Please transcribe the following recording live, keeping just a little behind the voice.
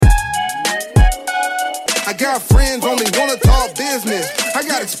got friends, only wanna talk business. I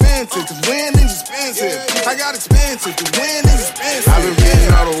got expensive, cause winning's expensive. I got expensive, cause winning's expensive. I've been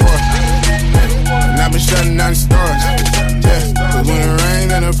reading all the war, and I've been shutting down the stores. Yeah, cause when it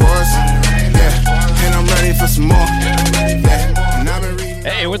rains and it pours, yeah, and I'm ready for some more. Yeah, and I've been reading.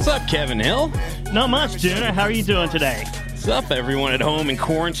 Hey, what's up, Kevin Hill? Not much, Junior. How are you doing today? What's up, everyone at home in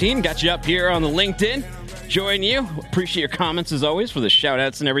quarantine? Got you up here on the LinkedIn. Join you. Appreciate your comments as always for the shout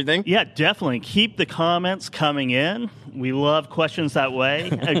outs and everything. Yeah, definitely. Keep the comments coming in. We love questions that way.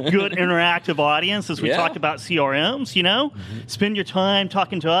 A good interactive audience as we talk about CRMs, you know? Spend your time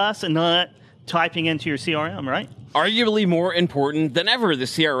talking to us and not typing into your CRM, right? Arguably more important than ever, the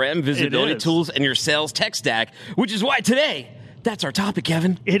CRM visibility tools and your sales tech stack, which is why today, that's our topic,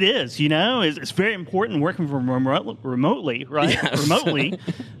 Kevin. It is, you know. It's very important working from remotely, right? Yes. Remotely.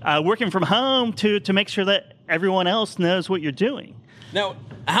 Working from home to make sure that everyone else knows what you're doing. Now,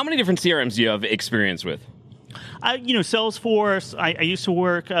 how many different CRMs do you have experience with? Salesforce, I used to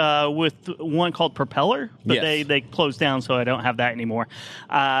work with one called Propeller, but they closed down, so I don't have that anymore.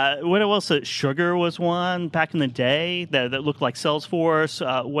 What else? Sugar was one back in the day that looked like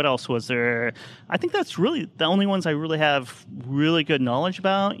Salesforce. What else was there? I think that's really the only ones I really have really good knowledge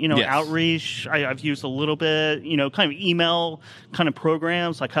about. Outreach, I've used a little bit, kind of email kind of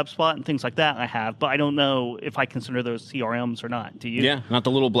programs like HubSpot and things like that I have, but I don't know if I consider those CRMs or not. Do you? Yeah, not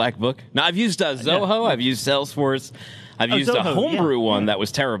the little black book. No, I've used Zoho. I've used Salesforce. I've used Zoho, a homebrew one that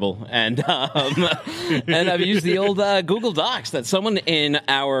was terrible, and I've used the old Google Docs that someone in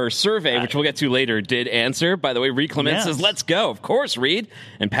our survey, which we'll get to later, did answer. By the way, Reed Clement says, "Let's go." Of course, Reed.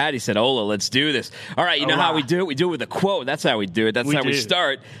 And Patty said, "Ola, let's do this." All right, you know how we do it? We do it with a quote. That's how we do it. That's how we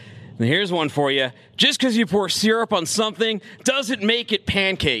start. And here's one for you. Just because you pour syrup on something doesn't make it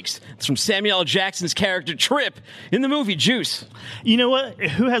pancakes. It's from Samuel L. Jackson's character Trip in the movie Juice. You know what?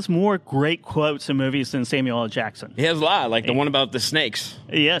 Who has more great quotes in movies than Samuel L. Jackson? He has a lot, like the one about the snakes.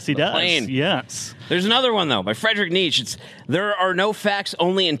 Yes, he does. Plane. Yes. There's another one, though, by Friedrich Nietzsche. It's, "There are no facts,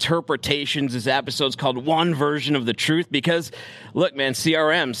 only interpretations." This episode's called One Version of the Truth because, look, man,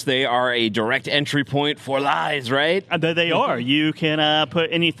 CRMs, they are a direct entry point for lies, right? They are. You can put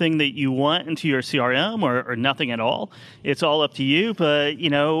anything that you want into your CRM or nothing at all. It's all up to you. But,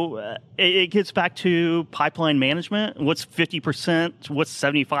 it gets back to pipeline management. What's 50%? What's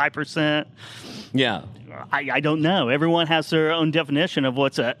 75%? Yeah. I don't know. Everyone has their own definition of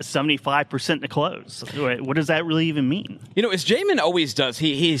what's a 75% to close. What does that really even mean? As Jamin always does,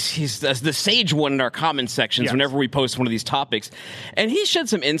 he's the sage one in our comment sections whenever we post one of these topics. And he shed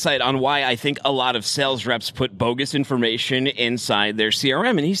some insight on why I think a lot of sales reps put bogus information inside their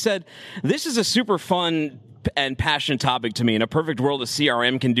CRM. And he said, this is a super fun and passionate topic to me. In a perfect world, a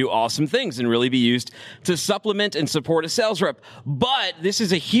CRM can do awesome things and really be used to supplement and support a sales rep. But this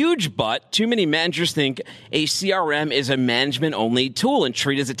is a huge but. Too many managers think a CRM is a management-only tool and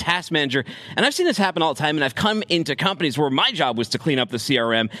treat it as a task manager. And I've seen this happen all the time, and I've come into companies where my job was to clean up the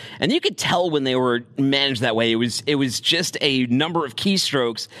CRM, and you could tell when they were managed that way. It was just a number of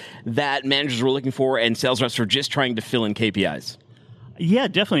keystrokes that managers were looking for, and sales reps were just trying to fill in KPIs. Yeah,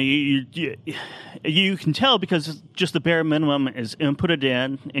 definitely. You can tell because just the bare minimum is inputted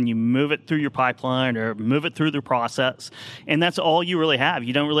in, and you move it through your pipeline or move it through the process, and that's all you really have.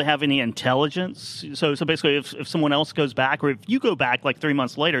 You don't really have any intelligence. So basically, if someone else goes back, or if you go back like 3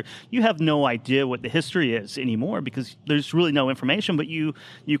 months later, you have no idea what the history is anymore because there's really no information. But you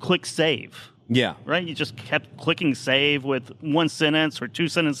click save. Yeah. Right? You just kept clicking save with one sentence or two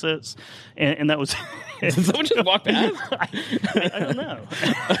sentences, and that was... Did someone just walk past? I don't know.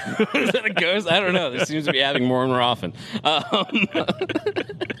 Is that a ghost? I don't know. This seems to be happening more and more often.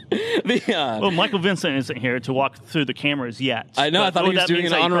 Well, Michael Vincent isn't here to walk through the cameras yet. I know. I thought he was doing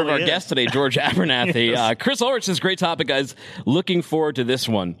in honor of our guest today, George Abernathy. Yes. Chris Ulrich says, great topic, guys. Looking forward to this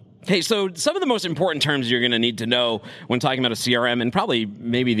one. Hey, so some of the most important terms you're going to need to know when talking about a CRM, and probably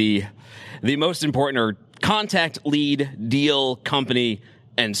maybe the most important are contact, lead, deal, company,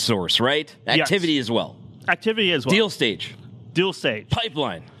 and source, right? Activity as well. Activity as well. Deal stage.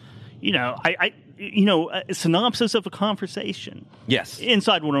 Pipeline. A synopsis of a conversation. Yes.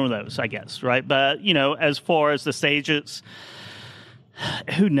 Inside one of those, I guess, right? But, as far as the stages,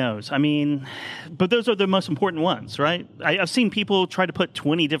 who knows? I mean, but those are the most important ones, right? I've seen people try to put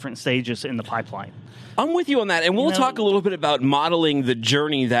 20 different stages in the pipeline. I'm with you on that, and we'll talk a little bit about modeling the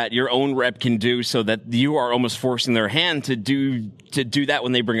journey that your own rep can do so that you are almost forcing their hand to do that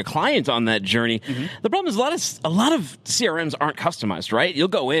when they bring a client on that journey. Mm-hmm. The problem is a lot of CRMs aren't customized, right? You'll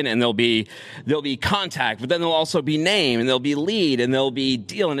go in and there'll be contact, but then there'll also be name, and there'll be lead, and there'll be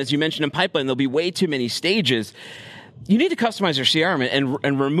deal, and as you mentioned in pipeline, there'll be way too many stages. You need to customize your CRM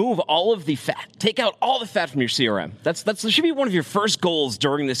and remove all of the fat. Take out all the fat from your CRM. That should be one of your first goals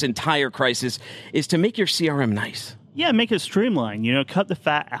during this entire crisis, is to make your CRM nice. Yeah, make it streamlined. Cut the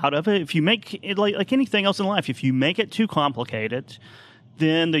fat out of it. If you make it like anything else in life, if you make it too complicated,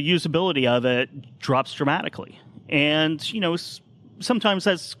 then the usability of it drops dramatically. And, sometimes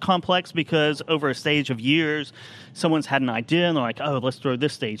that's complex because over a stage of years, someone's had an idea and they're like, oh, let's throw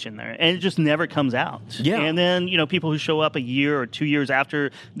this stage in there. And it just never comes out. Yeah. And then, people who show up a year or 2 years after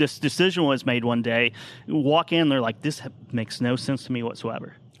this decision was made one day, walk in, they're like, this makes no sense to me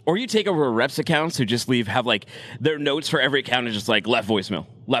whatsoever. Or you take over a rep's accounts who just have their notes for every account is just like left voicemail,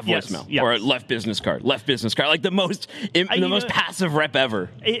 yes. or left business card, like the most passive rep ever.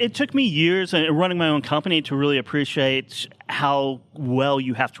 It took me years running my own company to really appreciate how well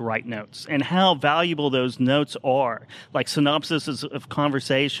you have to write notes and how valuable those notes are, like synopses of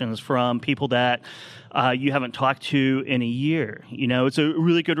conversations from people that you haven't talked to in a year. It's a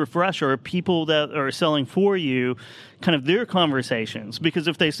really good refresher. People that are selling for you, kind of their conversations, because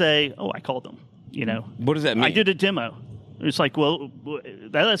if they say, oh, I called them, What does that mean? I did a demo. It's like, well,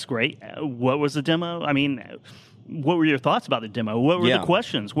 that's great. What was the demo? I mean, what were your thoughts about the demo? What were the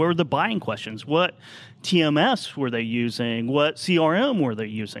questions? What were the buying questions? What TMS were they using? What CRM were they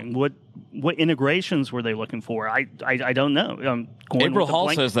using? What integrations were they looking for? I don't know. April Hall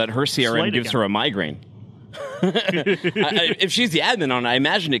says that her CRM gives her a migraine. If she's the admin on it, I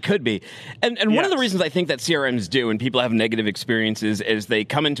imagine it could be. And one of the reasons I think that CRMs do, and people have negative experiences, is they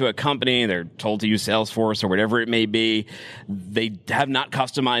come into a company, they're told to use Salesforce or whatever it may be. They have not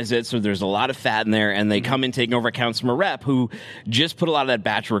customized it, so there's a lot of fat in there, and they come in taking over accounts from a rep who just put a lot of that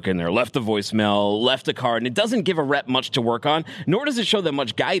batch work in there, left the voicemail, left a card, and it doesn't give a rep much to work on, nor does it show them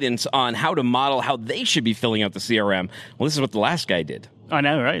much guidance on how to model how they should be filling out the CRM. Well, this is what the last guy did. I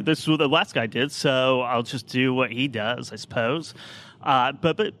know, right? This is what the last guy did, so I'll just do what he does, I suppose.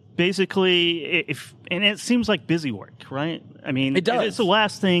 But basically, and it seems like busy work, right? I mean, it does. It's the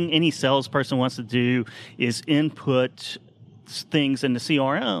last thing any salesperson wants to do is input things into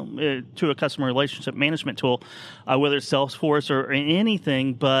CRM, to a customer relationship management tool, whether it's Salesforce or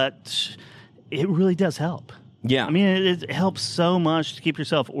anything, but it really does help. Yeah. I mean, it helps so much to keep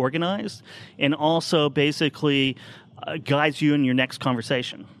yourself organized, and also basically guides you in your next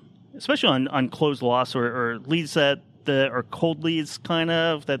conversation, especially on closed loss or leads that are cold leads, kind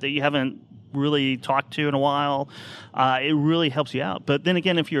of that you haven't really talked to in a while. It really helps you out. But then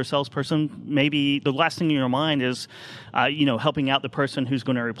again, if you're a salesperson, maybe the last thing in your mind is, helping out the person who's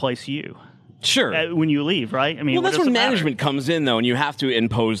going to replace you. Sure. When you leave, right? I mean, well, that's when management comes in, though, and you have to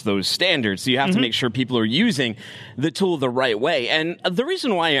impose those standards. So you have to make sure people are using the tool the right way. And the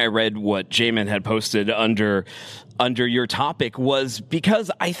reason why I read what Jamin had posted under your topic was because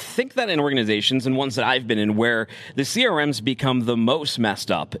I think that in organizations, and ones that I've been in, where the CRMs become the most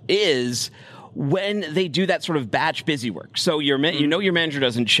messed up is when they do that sort of batch busy work. So your manager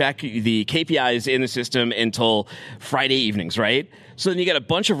doesn't check the KPIs in the system until Friday evenings, right? So then you get a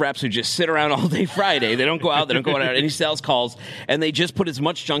bunch of reps who just sit around all day Friday. They don't go out. They don't go out any sales calls, and they just put as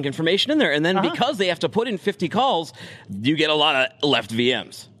much junk information in there. And then because they have to put in 50 calls, you get a lot of left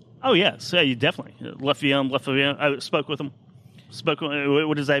VMs. Oh, yes. Yeah, you definitely. Left VM. I spoke with them.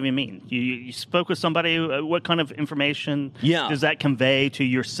 What does that even mean? You spoke with somebody. What kind of information does that convey to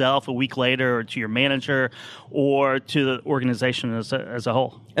yourself a week later, or to your manager, or to the organization as a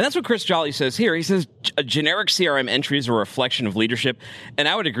whole? And that's what Chris Jolly says here. He says generic CRM entries are a reflection of leadership, and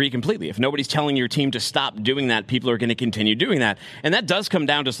I would agree completely. If nobody's telling your team to stop doing that, people are going to continue doing that. And that does come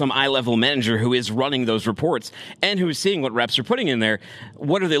down to some eye-level manager who is running those reports and who is seeing what reps are putting in there.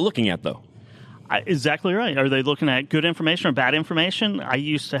 What are they looking at, though? Exactly right. Are they looking at good information or bad information? I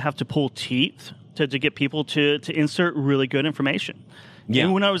used to have to pull teeth to get people to insert really good information. Yeah.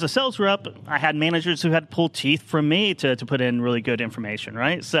 And when I was a sales rep, I had managers who had to pull teeth from me to put in really good information,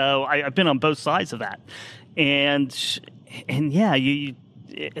 right? So I've been on both sides of that. And yeah, you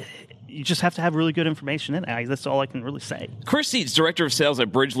just have to have really good information in it. That's all I can really say. Chris Seitz, Director of Sales at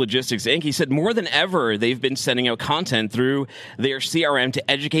Bridge Logistics, Inc., he said more than ever, they've been sending out content through their CRM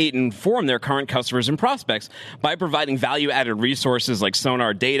to educate and inform their current customers and prospects by providing value-added resources like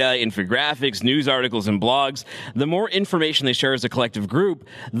Sonar data, infographics, news articles, and blogs. The more information they share as a collective group,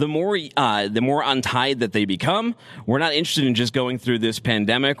 the more untied that they become. We're not interested in just going through this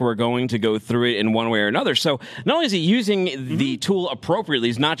pandemic. We're going to go through it in one way or another. So not only is he using the tool appropriately,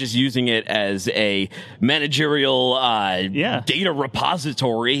 he's not just using using it as a managerial data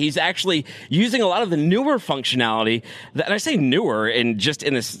repository. He's actually using a lot of the newer functionality. And I say newer, and just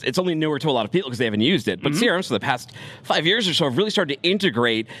in this, it's only newer to a lot of people because they haven't used it. But CRMs for the past 5 years or so have really started to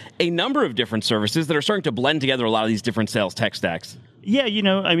integrate a number of different services that are starting to blend together a lot of these different sales tech stacks. Yeah,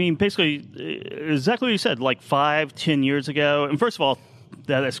 I mean, basically, exactly what you said, like 5-10 years ago. And first of all,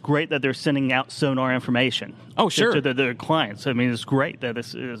 that's great that they're sending out Sonar information. Oh, sure. To their clients. I mean, it's great that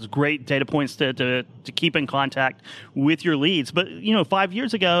it's great data points to keep in contact with your leads. But, 5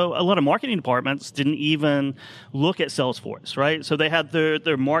 years ago, a lot of marketing departments didn't even look at Salesforce, right? So they had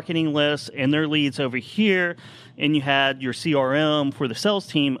their marketing lists and their leads over here, and you had your CRM for the sales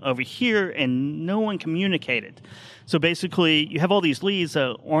team over here, and no one communicated. So basically, you have all these leads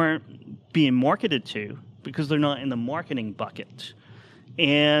that aren't being marketed to because they're not in the marketing bucket.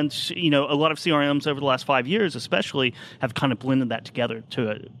 And, a lot of CRMs over the last 5 years especially have kind of blended that together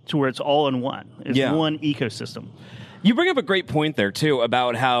to where it's all in one. It's one ecosystem. You bring up a great point there, too,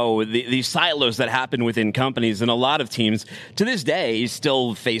 about how the silos that happen within companies, and a lot of teams to this day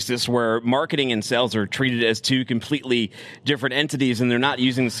still face this, where marketing and sales are treated as two completely different entities, and they're not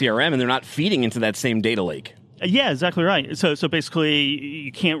using the CRM, and they're not feeding into that same data lake. Yeah, exactly right. So basically,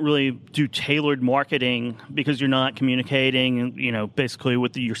 you can't really do tailored marketing because you're not communicating, basically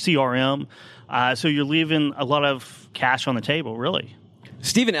with your CRM. So you're leaving a lot of cash on the table, really.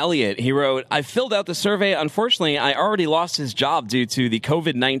 Stephen Elliott, he wrote, I filled out the survey. Unfortunately, I already lost his job due to the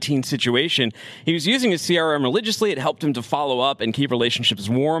COVID-19 situation. He was using his CRM religiously. It helped him to follow up and keep relationships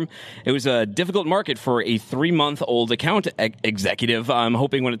warm. It was a difficult market for a 3-month-old account executive. I'm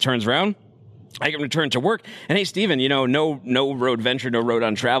hoping when it turns around, I can return to work. And hey, Stephen, no road venture, no road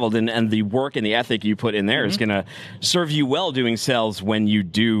untraveled. And the work and the ethic you put in there is going to serve you well doing sales when you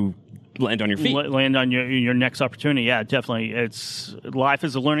do land on your feet. Land on your next opportunity. Yeah, definitely. Life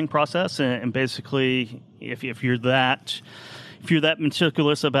is a learning process. And basically, if you're that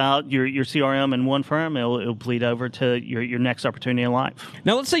meticulous about your CRM in one firm, it'll bleed over to your next opportunity in life.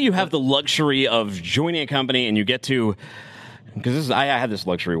 Now, let's say you have the luxury of joining a company and you get to... Because I had this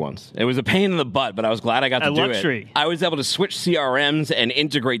luxury once. It was a pain in the butt, but I was glad I got to do it. I was able to switch CRMs and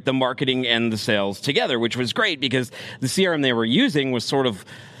integrate the marketing and the sales together, which was great because the CRM they were using was sort of...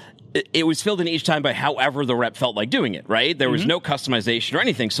 It was filled in each time by however the rep felt like doing it, right? There was no customization or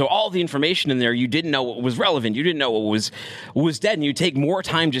anything. So all the information in there, you didn't know what was relevant. You didn't know what was dead. And you take more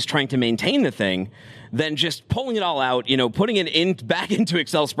time just trying to maintain the thing than just pulling it all out, putting it back into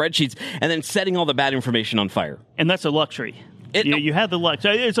Excel spreadsheets and then setting all the bad information on fire. And that's a luxury. You have the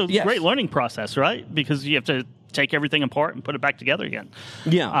luxury. It's a great learning process, right? Because you have to take everything apart and put it back together again.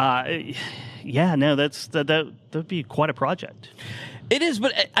 Yeah. No, that would be quite a project. It is,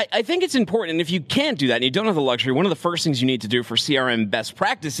 but I think it's important. And if you can't do that and you don't have the luxury, one of the first things you need to do for CRM best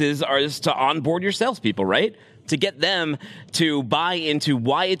practices is to onboard your salespeople, right? To get them to buy into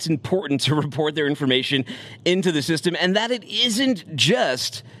why it's important to report their information into the system and that it isn't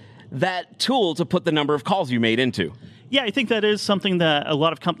just that tool to put the number of calls you made into. Yeah, I think that is something that a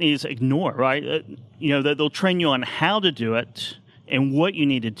lot of companies ignore, right? That they'll train you on how to do it and what you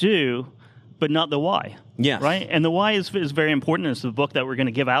need to do, but not the why. Yes. Right? And the why is very important. It's the book that we're going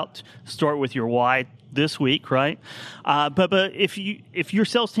to give out. Start with your why this week, right? But if your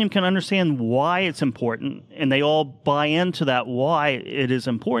sales team can understand why it's important and they all buy into that why it is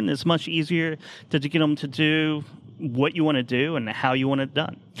important, it's much easier to get them to do what you want to do and how you want it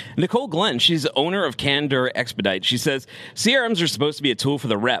done. Nicole Glenn, she's owner of Candor Expedite. She says, CRMs are supposed to be a tool for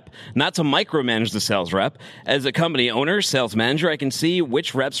the rep, not to micromanage the sales rep. As a company owner, sales manager, I can see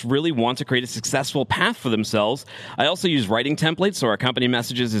which reps really want to create a successful path for themselves. I also use writing templates so our company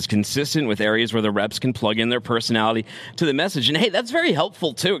messages is consistent with areas where the reps can plug in their personality to the message. And hey, that's very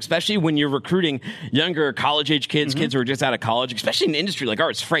helpful too, especially when you're recruiting younger college-age kids, kids who are just out of college, especially in an industry like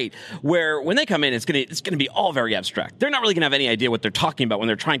ours, freight, where when they come in, it's going to be all very abstract. They're not really going to have any idea what they're talking about when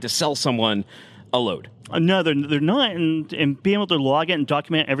they're trying to sell someone a load. No, they're not. And being able to log it and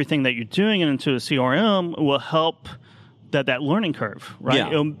document everything that you're doing into a CRM will help that learning curve, right? Yeah.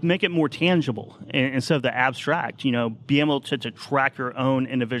 It'll make it more tangible instead of the abstract. Be able to track your own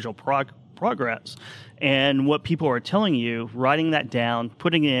individual progress and what people are telling you, writing that down,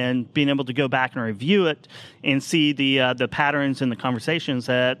 putting it in, being able to go back and review it and see the patterns and the conversations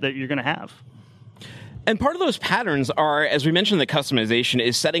that you're going to have. And part of those patterns are, as we mentioned, the customization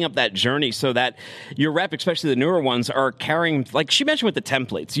is setting up that journey so that your rep, especially the newer ones, are carrying, like she mentioned with the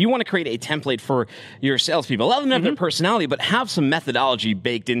templates. You want to create a template for your salespeople. Allow them to have their personality, but have some methodology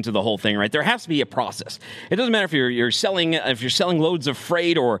baked into the whole thing, right? There has to be a process. It doesn't matter if you're selling loads of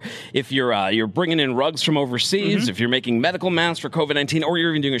freight, or if you're bringing in rugs from overseas, if you're making medical masks for COVID-19, or you're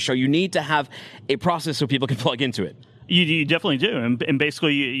even doing a show. You need to have a process so people can plug into it. You definitely do, and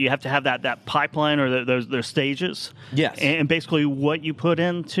basically you have to have that pipeline or those stages. Yes, and basically what you put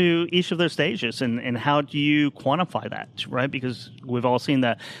into each of those stages, and how do you quantify that, right? Because we've all seen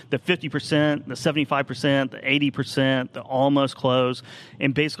the 50%, the 75%, the 80%, the almost close,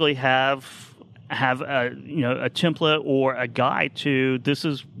 and basically have a template or a guide to this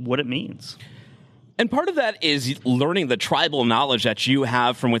is what it means. And part of that is learning the tribal knowledge that you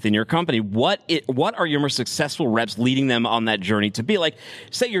have from within your company. What are your more successful reps leading them on that journey to be? Like,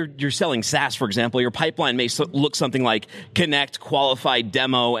 say you're selling SaaS, for example. Your pipeline may look something like connect, qualify,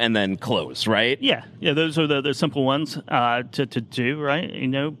 demo, and then close, right? Yeah. Those are the simple ones to do,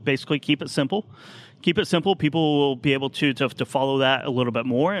 right? Basically keep it simple. Keep it simple. People will be able to follow that a little bit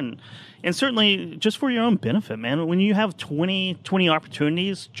more, and certainly just for your own benefit, man. When you have 20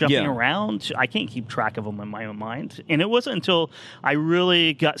 opportunities jumping around, I can't keep track of them in my own mind. And it wasn't until I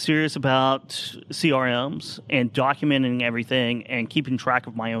really got serious about CRMs and documenting everything and keeping track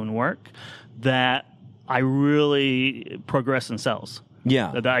of my own work that I really progressed in sales.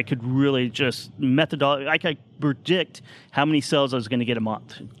 Yeah. That I could really just I could predict how many sales I was going to get a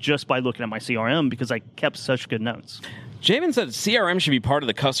month just by looking at my CRM because I kept such good notes. Jamin said CRM should be part of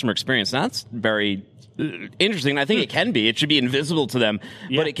the customer experience. That's very interesting. I think it can be. It should be invisible to them,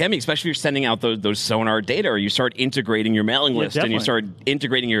 but it can be, especially if you're sending out those Sonar data, or you start integrating your mailing list and you start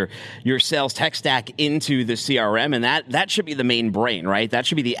integrating your sales tech stack into the CRM, and that should be the main brain, right? That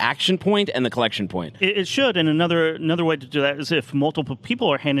should be the action point and the collection point. It should, and another way to do that is if multiple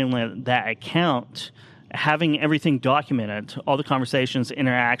people are handling that account, having everything documented, all the conversations,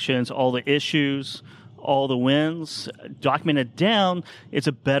 interactions, all the issues, all the wins documented down, it's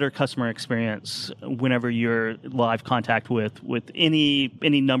a better customer experience whenever you're live contact with any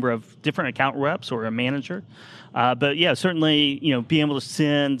number of different account reps or a manager. But yeah, certainly, being able to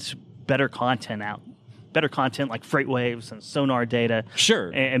send better content out. Better content like FreightWaves and Sonar data.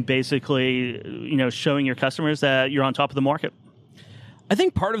 Sure. And basically, showing your customers that you're on top of the market. I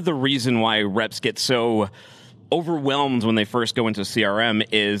think part of the reason why reps get so overwhelmed when they first go into CRM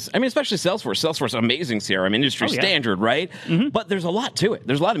is, especially Salesforce. Salesforce, amazing CRM, industry standard, right? But there's a lot to it.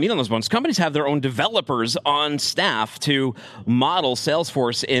 There's a lot of meat on those bones. Companies have their own developers on staff to model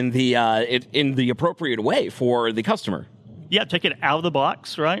Salesforce in the appropriate way for the customer. Yeah, take it out of the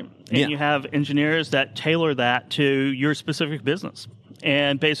box, right? And you have engineers that tailor that to your specific business.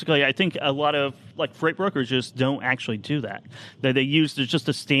 And basically, I think a lot of freight brokers just don't actually do that. They use just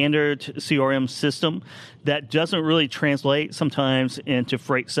a standard CRM system that doesn't really translate sometimes into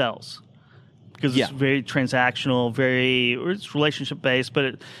freight sales because it's very transactional, it's relationship based,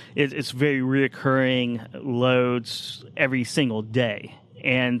 but it's very reoccurring loads every single day.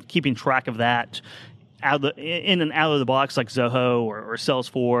 And keeping track of that in and out of the box, like Zoho or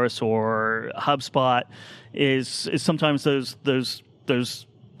Salesforce or HubSpot, is sometimes those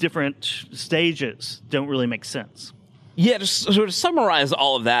different stages don't really make sense. Yeah, to sort of summarize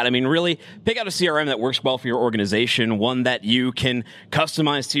all of that, really pick out a CRM that works well for your organization, one that you can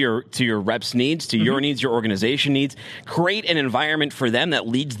customize to your reps' needs, to your needs, your organization needs. Create an environment for them that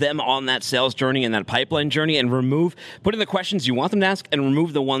leads them on that sales journey and that pipeline journey, and put in the questions you want them to ask and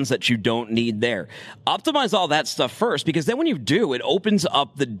remove the ones that you don't need there. Optimize all that stuff first, because then when you do, it opens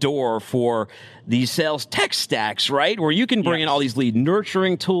up the door for these sales tech stacks, right? Where you can bring in all these lead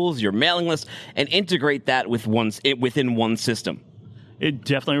nurturing tools, your mailing list, and integrate that within one system.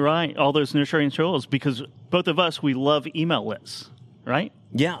 Definitely right. All those nurturing tools, because both of us, we love email lists, right?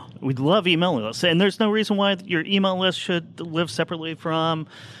 Yeah. We love email lists. And there's no reason why your email list should live separately from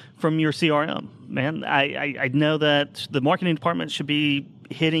your CRM. Man, I know that the marketing department should be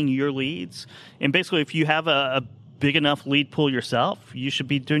hitting your leads. And basically, if you have a big enough lead pool yourself, you should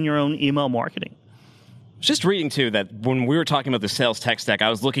be doing your own email marketing. Just reading, too, that when we were talking about the sales tech stack,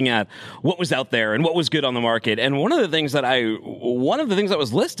 I was looking at what was out there and what was good on the market. And one of the things that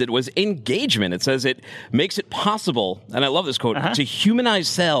was listed was engagement. It says it makes it possible, and I love this quote, to humanize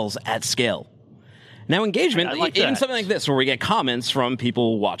sales at scale. Now, engagement, even something like this, where we get comments from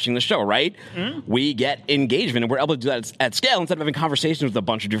people watching the show, right? We get engagement, and we're able to do that at scale instead of having conversations with a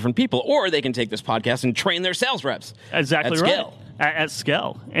bunch of different people. Or they can take this podcast and train their sales reps. Exactly at right. Scale. at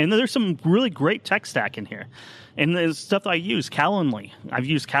scale. And there's some really great tech stack in here. And the stuff I use, Calendly. I've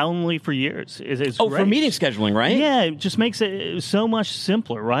used Calendly for years. It's great. For meeting scheduling, right? Yeah, it just makes it so much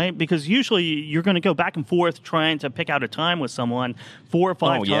simpler, right? Because usually you're going to go back and forth trying to pick out a time with someone 4 or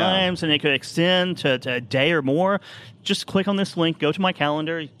 5 times, and it could extend to a day or more. Just click on this link, go to my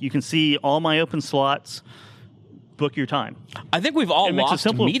calendar. You can see all my open slots. Book your time. I think we've all lost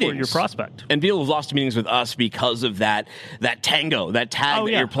meetings for your prospect, and people have lost meetings with us because of that tango, that tag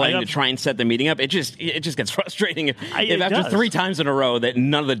that you're playing to try and set the meeting up. It just gets frustrating if after 3 times in a row that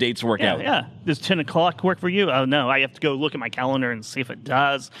none of the dates work out. Yeah, does 10 o'clock work for you? Oh no, I have to go look at my calendar and see if it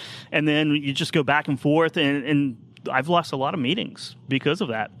does, and then you just go back and forth and I've lost a lot of meetings because of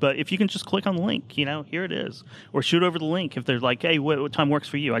that. But if you can just click on the link, here it is. Or shoot over the link if they're like, hey, what time works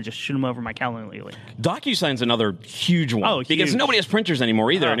for you? I just shoot them over my Calendly link. DocuSign's another huge one. Because huge. Nobody has printers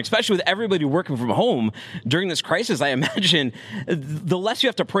anymore either. And especially with everybody working from home during this crisis, I imagine the less you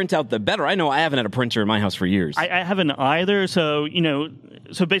have to print out, the better. I know I haven't had a printer in my house for years. I haven't either. So,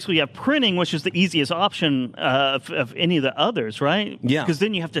 so basically you have printing, which is the easiest option of any of the others, right? Yeah. Because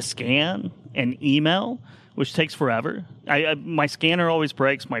then you have to scan and email, which takes forever. My scanner always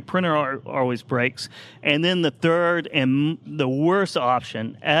breaks. My printer always breaks. And then the third and the worst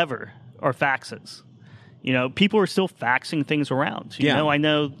option ever are faxes. People are still faxing things around. I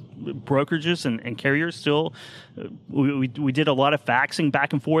know brokerages and carriers still, we did a lot of faxing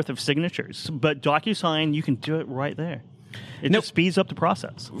back and forth of signatures. But DocuSign, you can do it right there. It just speeds up the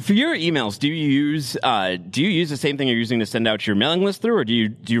process. For your emails, do you use the same thing you're using to send out your mailing list through, or do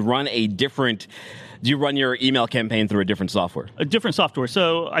you run a different? Do you run your email campaign through a different software? A different software.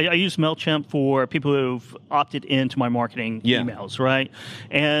 So I use MailChimp for people who've opted into my marketing emails, right?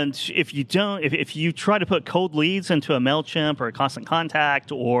 And if you don't, if you try to put cold leads into a MailChimp or a Constant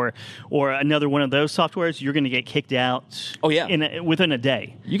Contact or another one of those softwares, you're going to get kicked out within a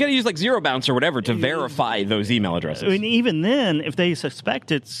day. You got to use like Zero Bounce or whatever to verify those email addresses. And even then, if they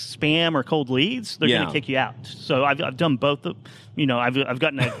suspect it's spam or cold leads, they're going to kick you out. So I've done both of I've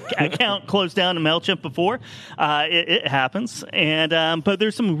gotten an account closed down in MailChimp before. It happens. And but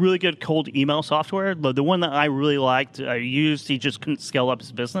there's some really good cold email software. The one that I really liked, used, he just couldn't scale up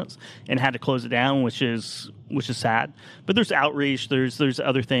his business and had to close it down, which is sad. But there's Outreach. There's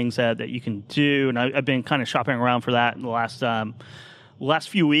other things that you can do. And I've been kind of shopping around for that in the last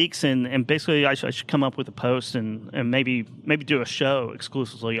few weeks, and basically I should come up with a post and maybe do a show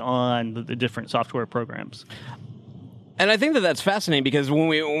exclusively on the different software programs. And I think that's fascinating because when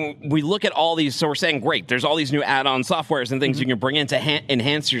we look at all these, so we're saying, great, there's all these new add-on softwares and things you can bring in to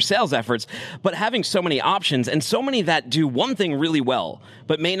enhance your sales efforts, but having so many options and so many that do one thing really well,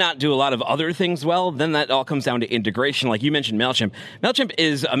 but may not do a lot of other things well, then that all comes down to integration. Like you mentioned MailChimp. MailChimp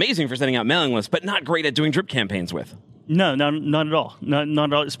is amazing for sending out mailing lists, but not great at doing drip campaigns with. No, not at all. Not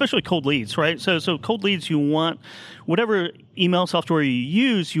at all, especially cold leads, right? So cold leads, you want whatever email software you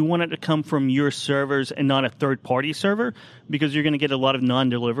use, you want it to come from your servers and not a third-party server, because you're going to get a lot of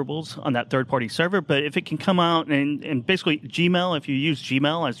non-deliverables on that third-party server. But if it can come out and basically Gmail, if you use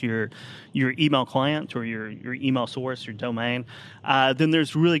Gmail as your email client or your email source, your domain, then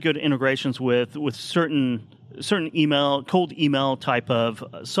there's really good integrations with certain cold email type of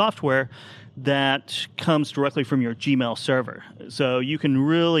software that comes directly from your Gmail server. So you can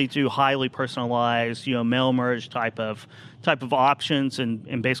really do highly personalized, mail merge type of options,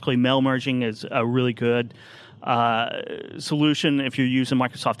 and basically mail merging is a really good solution if you're using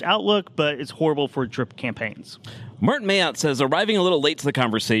Microsoft Outlook, but it's horrible for drip campaigns. Martin Mayotte says, arriving a little late to the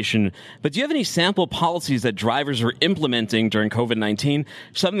conversation, but do you have any sample policies that drivers are implementing during COVID-19?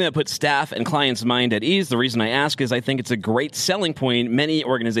 Something that puts staff and clients' mind at ease. The reason I ask is I think it's a great selling point many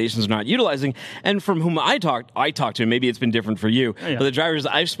organizations are not utilizing. And from whom I talked to, maybe it's been different for you, but the drivers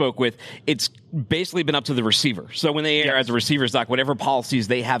I've spoke with, it's basically been up to the receiver. So when they are at the receiver's dock, whatever policies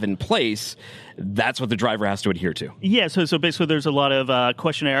they have in place, that's what the driver has to adhere to. Yeah, so basically there's a lot of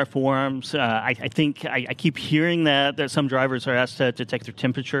questionnaire forms. I think I keep hearing that some drivers are asked to take their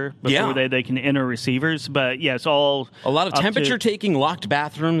temperature before they can enter receivers. But it's all a lot of temperature taking, locked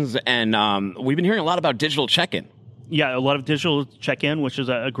bathrooms, and we've been hearing a lot about digital check-in. Yeah, a lot of digital check-in, which is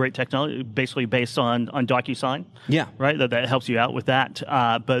a great technology, basically based on DocuSign. Yeah. Right? That helps you out with that.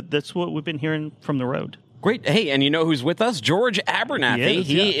 But that's what we've been hearing from the road. Great. Hey, and you know who's with us? George Abernathy.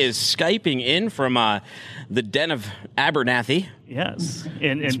 He is Skyping in from the Den of Abernathy. Yes.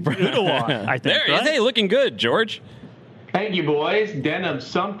 In Ottawa, I think. There he is. Hey, looking good, George. Thank you, boys. Den of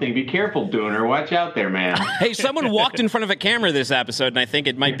something. Be careful, Dooner. Watch out there, man. Hey, someone walked in front of a camera this episode, and I think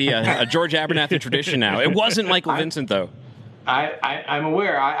it might be a George Abernathy tradition now. It wasn't Michael Vincent, though. I'm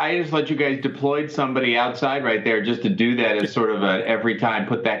aware. I just let you guys deployed somebody outside right there just to do that as sort of a every time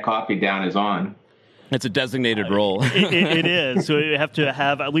put that coffee down is on. It's a designated role. It is. So we have to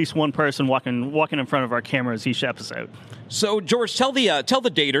have at least one person walking in front of our cameras each episode. So, George, tell the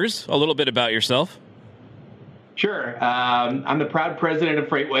daters a little bit about yourself. Sure. I'm the proud president of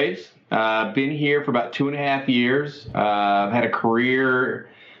FreightWaves. Been here for about 2.5 years. I've had a career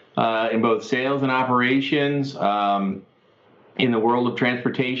in both sales and operations in the world of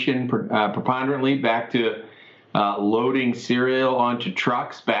transportation, preponderantly back to loading cereal onto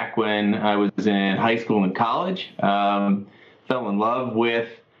trucks back when I was in high school and college. Fell in love with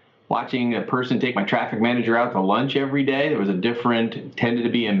watching a person take my traffic manager out to lunch every day. There was tended to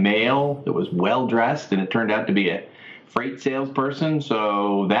be a male that was well dressed, and it turned out to be a freight salesperson.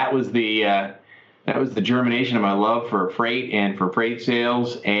 So that was the germination of my love for freight and for freight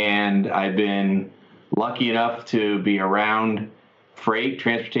sales. And I've been lucky enough to be around freight,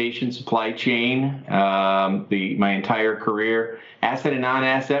 transportation, supply chain, my entire career. Asset and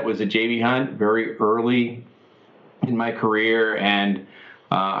non-asset was at J.B. Hunt very early in my career, and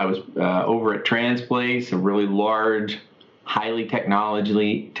I was over at Transplace, a really large, highly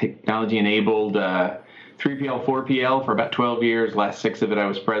technology-enabled 3PL, 4PL for about 12 years. Last 6 of it, I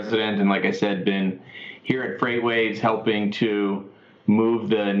was president, and like I said, been here at FreightWaves helping to move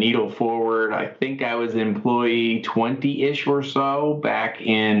the needle forward. I think I was employee 20-ish or so back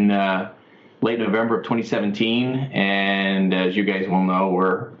in late November of 2017. And as you guys will know,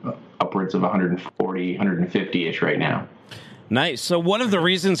 we're upwards of 140, 150-ish right now. Nice. So one of the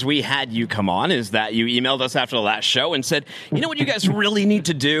reasons we had you come on is that you emailed us after the last show and said, you know what, you guys really need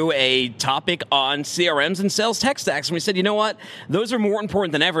to do a topic on CRMs and sales tech stacks. And we said, you know what, those are more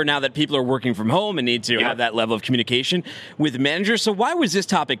important than ever now that people are working from home and need to have that level of communication with managers. So why was this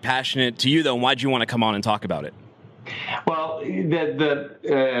topic passionate to you, though, and why did you want to come on and talk about it? Well, the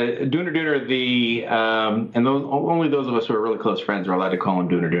Dooner, and only those of us who are really close friends are allowed to call him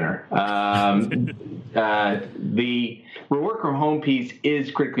Dooner. The work from home piece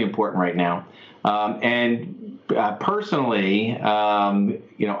is critically important right now. And personally,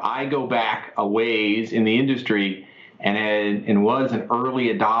 I go back a ways in the industry and was an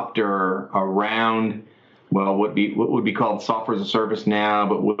early adopter around, well, what would be called software as a service now,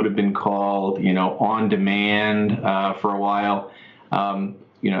 but would have been called, on demand for a while.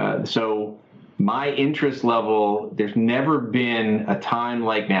 So my interest level, there's never been a time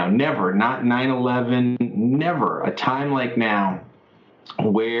like now, never, not 9/11, never a time like now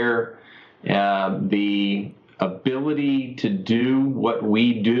where the ability to do what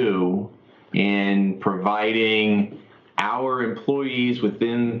we do in providing our employees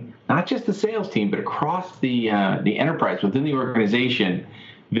within not just the sales team, but across the enterprise, within the organization,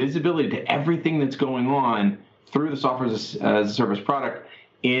 visibility to everything that's going on through the software as a service product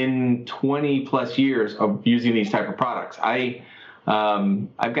in 20 plus years of using these type of products. I've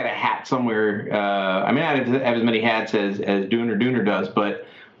got a hat somewhere. I may not have as many hats as Dooner does, but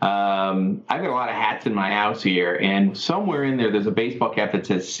I've got a lot of hats in my house here, and somewhere in there's a baseball cap that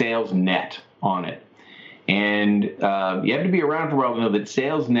says SalesNet on it. And you have to be around for a while to know that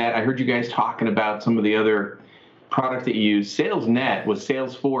SalesNet, I heard you guys talking about some of the other products that you use. SalesNet was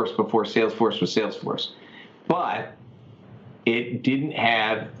Salesforce before Salesforce was Salesforce. But it didn't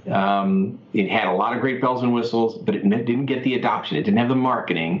have, it had a lot of great bells and whistles, but it didn't get the adoption. It didn't have the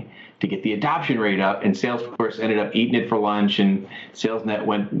marketing to get the adoption rate up, and Salesforce ended up eating it for lunch, and SalesNet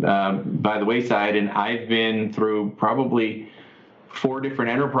went by the wayside. And I've been through probably 4 different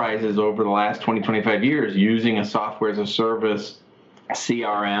enterprises over the last 20, 25 years using a software as a service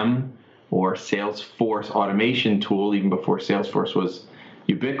CRM or Salesforce automation tool, even before Salesforce was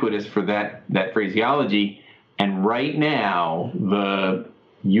ubiquitous for that phraseology. And right now, the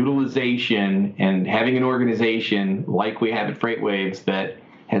utilization and having an organization like we have at FreightWaves that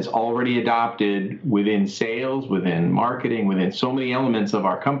has already adopted within sales, within marketing, within so many elements of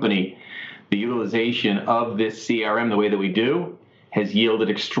our company, the utilization of this CRM the way that we do has yielded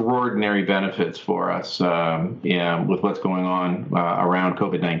extraordinary benefits for us with what's going on around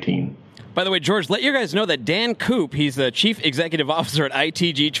COVID-19. By the way, George, let you guys know that Dan Koop, he's the Chief Executive Officer at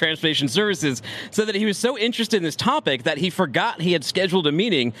ITG Transportation Services, said that he was so interested in this topic that he forgot he had scheduled a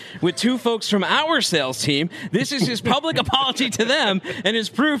meeting with 2 folks from our sales team. This is his public apology to them and his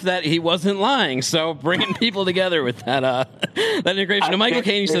proof that he wasn't lying. So bringing people together with that integration. And Michael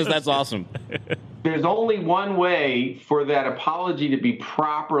Caney says that's awesome. There's only one way for that apology to be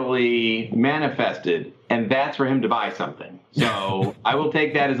properly manifested, and that's for him to buy something. So I will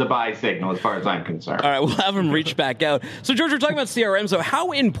take that as a buy signal as far as I'm concerned. All right, we'll have him reach back out. So, George, we're talking about CRM. So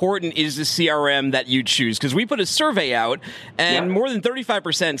how important is the CRM that you choose? Because we put a survey out, and more than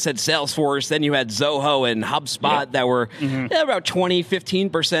 35% said Salesforce. Then you had Zoho and HubSpot that were about 20,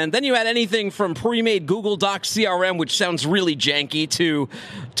 15%. Then you had anything from pre-made Google Docs CRM, which sounds really janky, to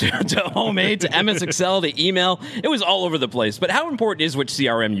Homemade, to MS Excel, to email. It was all over the place. But how important is which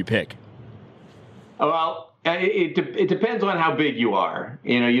CRM you pick? Well, it depends on how big you are.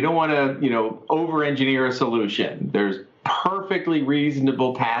 You don't want to, over-engineer a solution. There's perfectly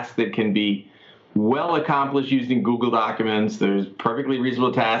reasonable tasks that can be well accomplished using Google Documents. There's perfectly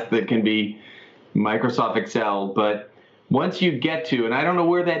reasonable tasks that can be Microsoft Excel. But once you get to, and I don't know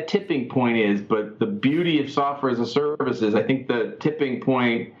where that tipping point is, but the beauty of software as a service is I think the tipping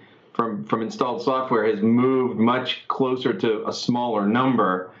point from installed software has moved much closer to a smaller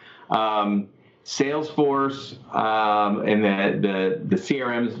number. Salesforce and the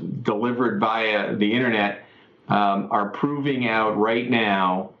CRMs delivered via the internet are proving out right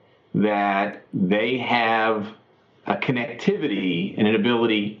now that they have a connectivity and an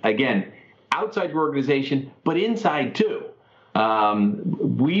ability, again, outside your organization, but inside too.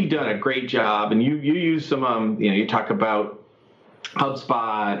 We've done a great job, and you use some, you talk about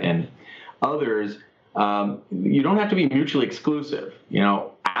HubSpot and others. You don't have to be mutually exclusive.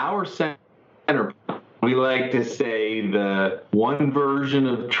 Our center, we like to say the one version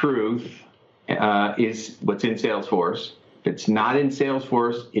of truth is what's in Salesforce. If it's not in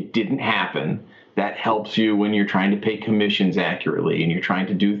Salesforce, it didn't happen. That helps you when you're trying to pay commissions accurately and you're trying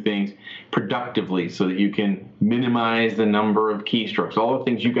to do things productively so that you can minimize the number of keystrokes, all the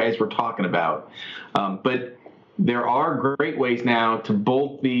things you guys were talking about. But there are great ways now to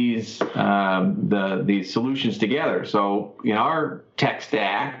bolt these solutions together. So in our tech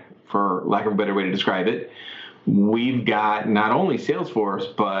stack, for lack of a better way to describe it, we've got not only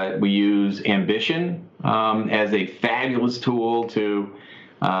Salesforce, but we use Ambition as a fabulous tool to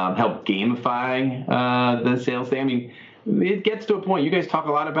help gamify the sales thing. I mean, it gets to a point, you guys talk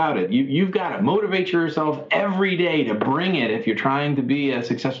a lot about it. You've got to motivate yourself every day to bring it if you're trying to be a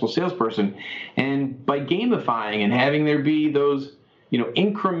successful salesperson. And by gamifying and having there be those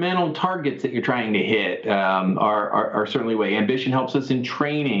incremental targets that you're trying to hit are certainly a way. Ambition helps us in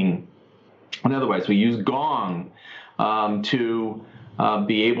training. And otherwise, we use Gong to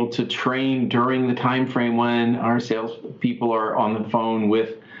be able to train during the time frame when our salespeople are on the phone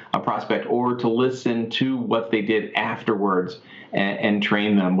with a prospect, or to listen to what they did afterwards and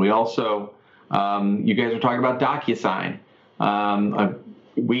train them. We also, you guys are talking about DocuSign.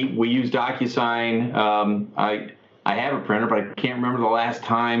 We use DocuSign. I have a printer, but I can't remember the last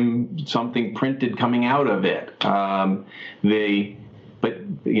time something printed coming out of it. To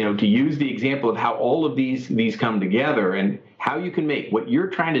use the example of how all of these come together and how you can make what you're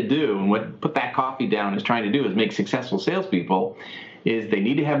trying to do, and what Put That Coffee Down is trying to do is make successful salespeople, is they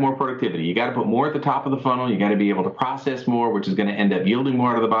need to have more productivity. You got to put more at the top of the funnel. You got to be able to process more, which is going to end up yielding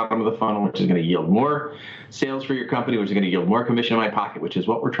more to the bottom of the funnel, which is going to yield more sales for your company, which is going to yield more commission in my pocket, which is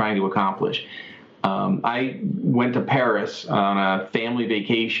what we're trying to accomplish. I went to Paris on a family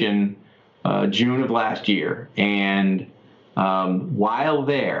vacation June of last year, and while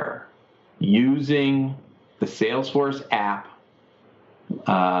there, using the Salesforce app,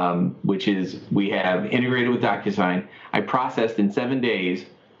 which we have integrated with DocuSign, I processed in 7 days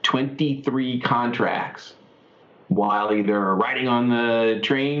 23 contracts while either riding on the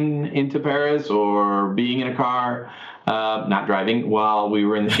train into Paris or being in a car, not driving, while we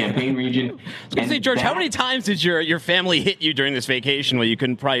were in the Champagne region. I was going to say, George, how many times did your family hit you during this vacation where you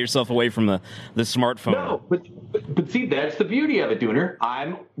couldn't pry yourself away from the smartphone? No, but see, that's the beauty of it, Dooner.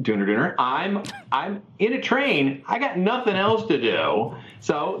 I'm in a train. I got nothing else to do,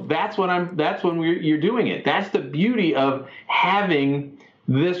 so that's when you're doing it. That's the beauty of having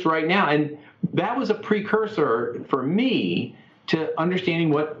this right now, and that was a precursor for me to understanding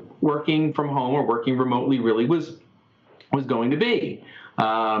what working from home or working remotely really was going to be.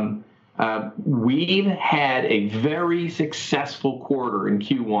 We've had a very successful quarter in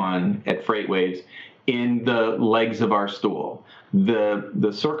Q1 at FreightWaves in the legs of our stool.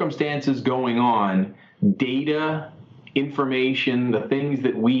 The circumstances going on, data, information, the things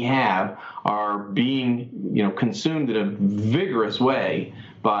that we have are being consumed in a vigorous way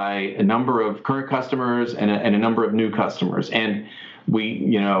by a number of current customers and a number of new customers. And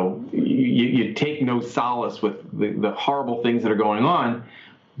you take no solace with the horrible things that are going on,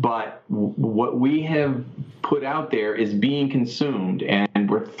 but what we have put out there is being consumed, and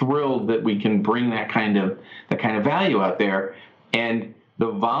we're thrilled that we can bring that kind of value out there. And the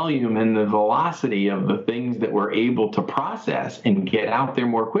volume and the velocity of the things that we're able to process and get out there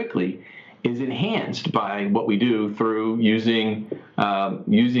more quickly is enhanced by what we do through using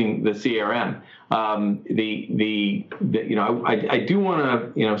the CRM. I do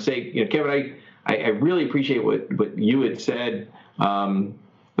want to say, Kevin, I really appreciate what you had said. The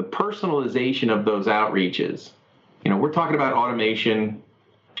personalization of those outreaches. We're talking about automation.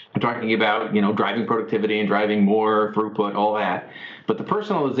 We're talking about driving productivity and driving more throughput, all that. But the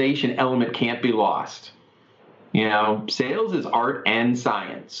personalization element can't be lost. Sales is art and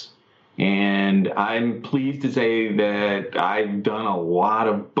science. And I'm pleased to say that I've done a lot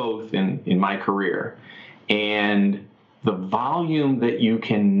of both in my career. And the volume that you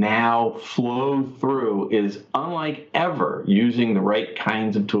can now flow through is unlike ever using the right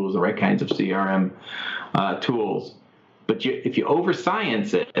kinds of tools, the right kinds of CRM tools. But if you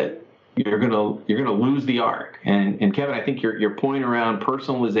over-science it, you're gonna lose the art. And Kevin, I think your point around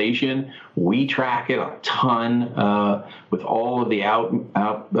personalization, we track it a ton with all of the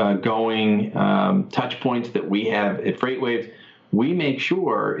outgoing touch points that we have at FreightWaves. We make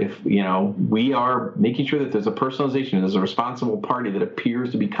sure we are making sure that there's a personalization, there's a responsible party that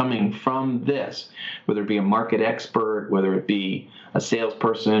appears to be coming from this, whether it be a market expert, whether it be a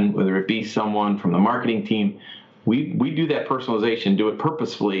salesperson, whether it be someone from the marketing team. We do that personalization, do it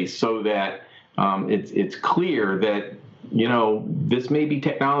purposefully so that it's clear that this may be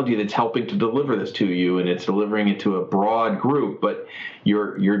technology that's helping to deliver this to you, and it's delivering it to a broad group, but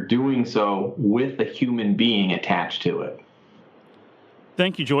you're doing so with a human being attached to it.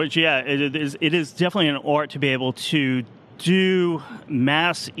 Thank you, George. Yeah, it is definitely an art to be able to do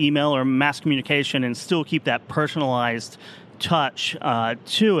mass email or mass communication and still keep that personalized touch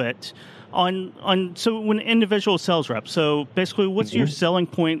to it. So when individual sales reps, so basically what's your selling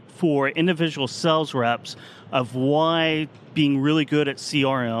point for individual sales reps of why being really good at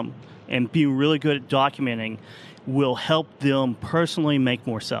CRM and being really good at documenting will help them personally make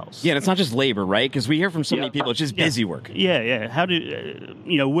more sales? Yeah, and it's not just labor, right? Because we hear from so many people, it's just busy work. Yeah. How do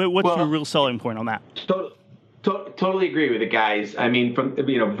what's your real selling point on that? Totally agree with it, guys. I mean,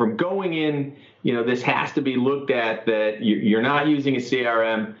 from going in, this has to be looked at that you're not using a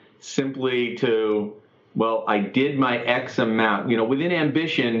CRM simply to, I did my X amount. Within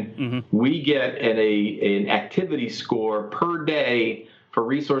Ambition, we get an activity score per day for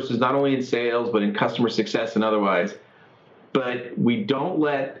resources, not only in sales, but in customer success and otherwise. But we don't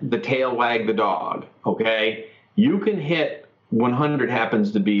let the tail wag the dog, okay? You can hit 100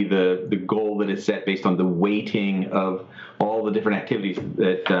 happens to be the goal that is set based on the weighting of all the different activities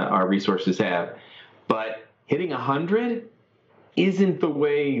that our resources have. But hitting 100 isn't the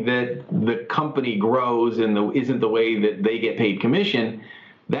way that the company grows and isn't the way that they get paid commission.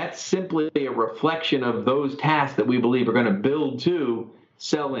 That's simply a reflection of those tasks that we believe are going to build to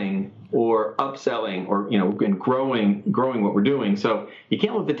selling or upselling or, and growing what we're doing. So you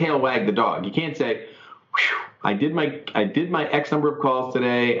can't let the tail wag the dog. You can't say, I did my X number of calls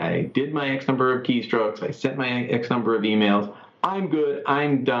today. I did my X number of keystrokes. I sent my X number of emails. I'm good.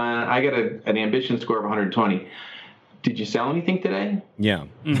 I'm done. I got an Ambition score of 120. Did you sell anything today? Yeah.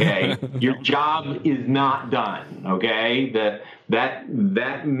 Okay. Your job is not done. Okay.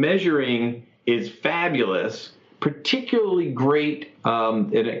 That measuring is fabulous, particularly great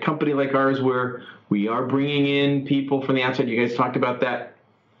at a company like ours where we are bringing in people from the outside. You guys talked about that,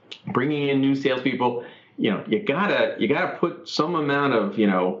 bringing in new salespeople. You gotta put some amount of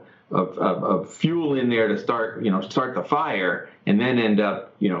fuel in there to start the fire, and then end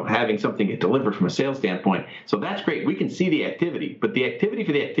up having something get delivered from a sales standpoint. So that's great. We can see the activity, but the activity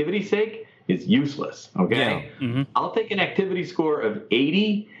for the activity's sake is useless. Okay. Yeah. Mm-hmm. I'll take an activity score of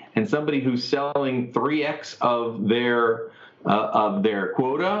 80 and somebody who's selling 3x of their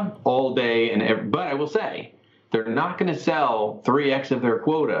quota all day but I will say they're not going to sell 3x of their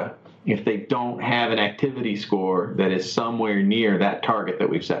quota if they don't have an activity score that is somewhere near that target that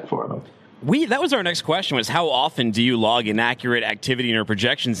we've set for them. That was our next question, was how often do you log inaccurate activity in your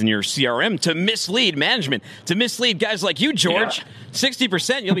projections in your CRM to mislead management, to mislead guys like you, George? Yeah.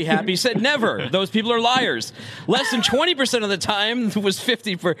 60%, you'll be happy. You said never. Those people are liars. Less than 20% of the time was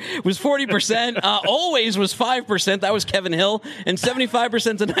 40%. Always was 5%. That was Kevin Hill. And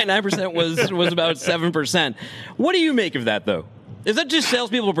 75% to 99% was about 7%. What do you make of that, though? Is that just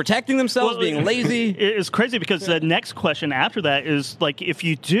salespeople protecting themselves, being lazy? It's crazy because the next question after that is like, if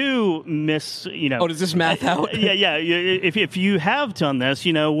you do miss, Oh, does this math out? Yeah. If you have done this,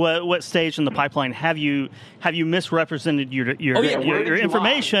 what stage in the pipeline have you misrepresented your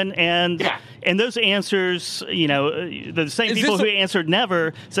information, and And those answers, the same people who answered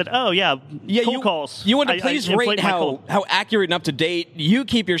never said, "Oh yeah, cold calls." You want to please rate how accurate and up to date you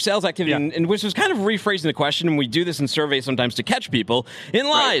keep your sales activity, and which was kind of rephrasing the question. And we do this in surveys sometimes to catch people in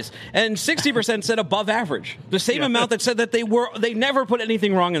lies. Right. And 60% said above average. The same amount that said that they never put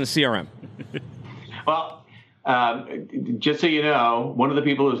anything wrong in the CRM. Well. Just so you know, one of the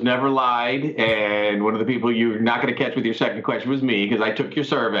people who's never lied and one of the people you're not going to catch with your second question was me, because I took your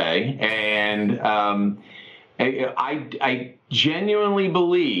survey. And I genuinely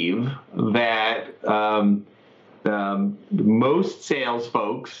believe that most sales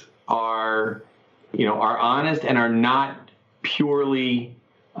folks are honest and are not purely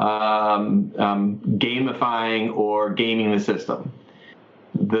gamifying or gaming the system.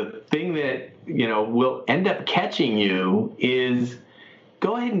 The thing that will end up catching you is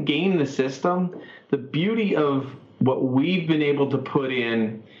go ahead and game the system. The beauty of what we've been able to put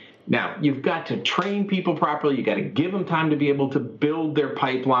in now, you've got to train people properly. You got to give them time to be able to build their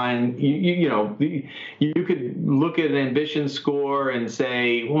pipeline. You could look at an ambition score and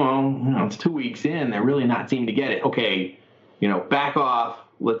say, well, it's 2 weeks in, they're really not seeming to get it. Okay, back off.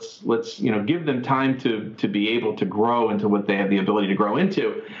 Let's give them time to be able to grow into what they have the ability to grow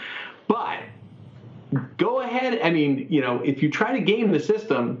into. But go ahead. I mean, if you try to game the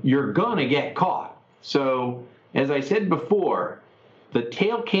system, you're going to get caught. So as I said before, the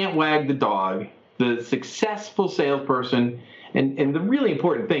tail can't wag the dog. The successful salesperson, and the really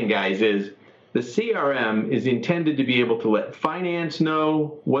important thing, guys, is the CRM is intended to be able to let finance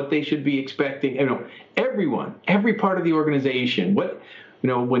know what they should be expecting. Everyone, every part of the organization,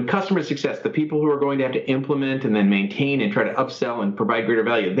 when customer success, the people who are going to have to implement and then maintain and try to upsell and provide greater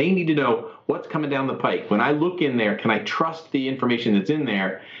value, they need to know what's coming down the pike. When I look in there, can I trust the information that's in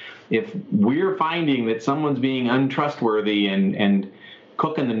there? If we're finding that someone's being untrustworthy and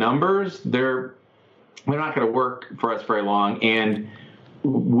cooking the numbers, they're not going to work for us very long. And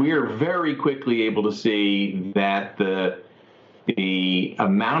we're very quickly able to see that the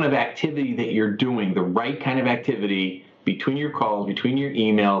amount of activity that you're doing, the right kind of activity between your calls, between your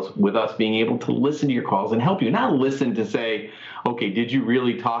emails, with us being able to listen to your calls and help you. Not listen to say, okay, did you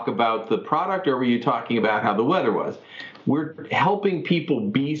really talk about the product or were you talking about how the weather was? We're helping people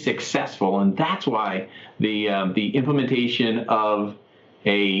be successful, and that's why the implementation of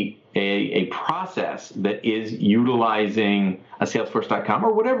a process that is utilizing a Salesforce.com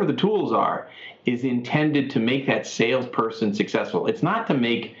or whatever the tools are is intended to make that salesperson successful. It's not to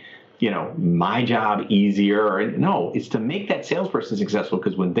make my job easier. No, it's to make that salesperson successful,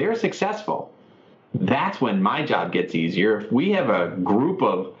 because when they're successful, that's when my job gets easier. If we have a group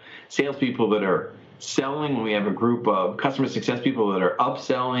of salespeople that are selling, when we have a group of customer success people that are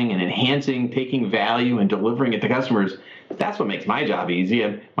upselling and enhancing, taking value and delivering it to customers, that's what makes my job easy.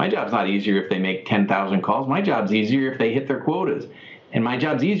 And my job's not easier if they make 10,000 calls. My job's easier if they hit their quotas. And my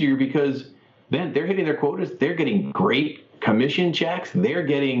job's easier because then they're hitting their quotas. They're getting great commission checks. They're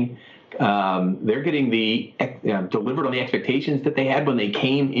getting the delivered on the expectations that they had when they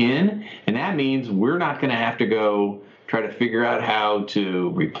came in, and that means we're not going to have to go try to figure out how to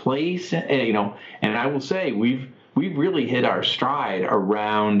replace, And I will say we've really hit our stride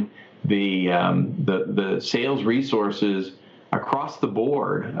around the sales resources across the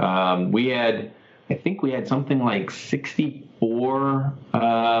board. I think we had something like 64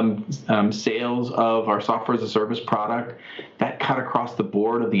 sales of our software as a service product. That cut across the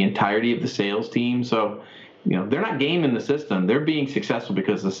board of the entirety of the sales team. So, they're not gaming the system. They're being successful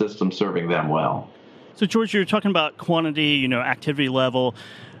because the system's serving them well. So, George, you're talking about quantity, activity level.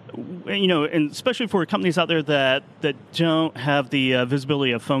 And especially for companies out there that don't have the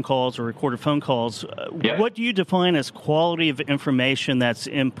visibility of phone calls or recorded phone calls, What do you define as quality of information that's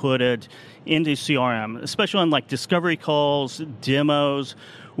inputted into CRM, especially on like discovery calls, demos?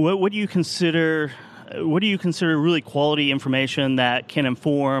 What do you consider really quality information that can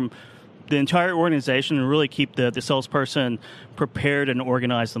inform the entire organization and really keep the salesperson prepared and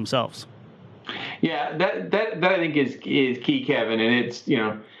organized themselves? Yeah, that I think is key, Kevin, and it's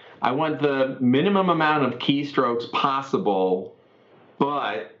I want the minimum amount of keystrokes possible,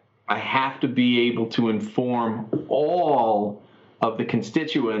 but I have to be able to inform all of the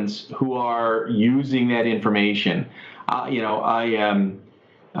constituents who are using that information. I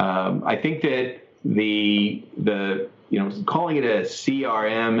think that the calling it a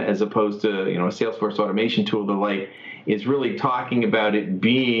CRM as opposed to a Salesforce automation tool, the like, is really talking about it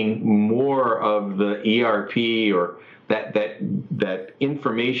being more of the ERP or that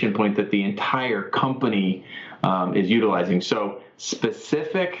information point that the entire company is utilizing. So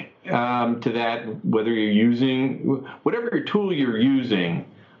specific to that, whether you're using whatever tool you're using,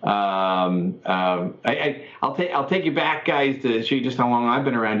 I'll take you back, guys, to show you just how long I've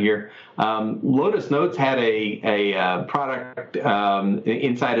been around here. Lotus Notes had a product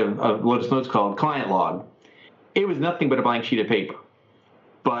inside of Lotus Notes called Client Log. It was nothing but a blank sheet of paper.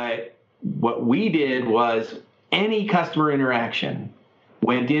 But what we did was any customer interaction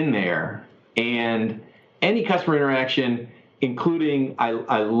went in there, and any customer interaction, including I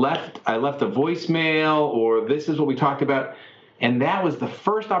left a voicemail, or this is what we talked about. And that was the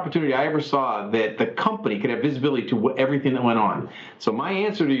first opportunity I ever saw that the company could have visibility to everything that went on. So my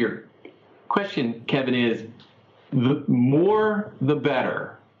answer to your question, Kevin, is the more the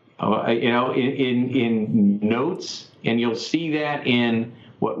better. In notes, and you'll see that in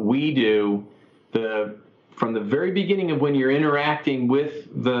what we do, from the very beginning of when you're interacting with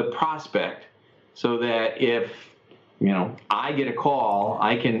the prospect, so that if I get a call,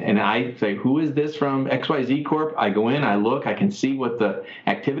 I say, who is this from XYZ Corp? I go in, I look, I can see what the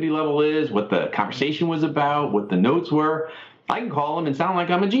activity level is, what the conversation was about, what the notes were. I can call them and sound like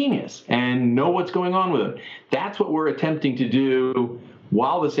I'm a genius and know what's going on with them. That's what we're attempting to do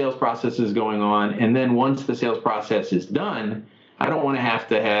while the sales process is going on. And then once the sales process is done, I don't want to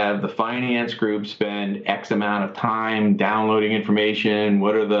have the finance group spend X amount of time downloading information.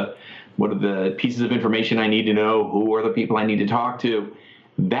 What are the pieces of information I need to know? Who are the people I need to talk to?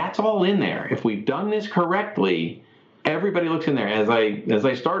 That's all in there. If we've done this correctly, everybody looks in there. As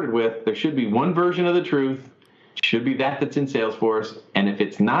I started with, there should be one version of the truth. Should be that's in Salesforce. And if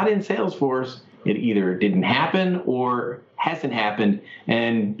it's not in Salesforce, it either didn't happen or hasn't happened.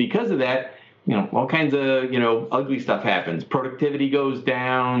 And because of that, all kinds of, ugly stuff happens. Productivity goes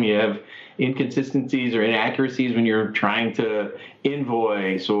down. You have inconsistencies or inaccuracies when you're trying to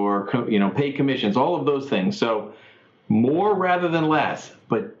invoice or, pay commissions, all of those things. So more rather than less,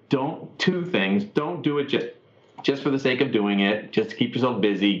 but two things. Don't do it just for the sake of doing it, just to keep yourself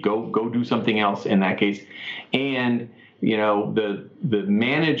busy. Go do something else in that case. And, the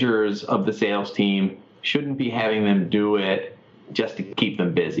managers of the sales team shouldn't be having them do it just to keep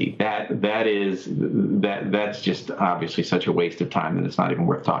them busy. That's just obviously such a waste of time that it's not even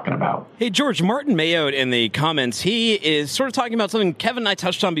worth talking about. Hey, George, Martin Mayotte in the comments, he is sort of talking about something Kevin and I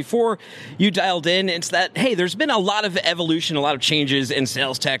touched on before you dialed in. It's that, hey, there's been a lot of evolution, a lot of changes in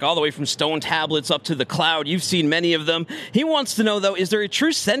sales tech, all the way from stone tablets up to the cloud. You've seen many of them. He wants to know, though, is there a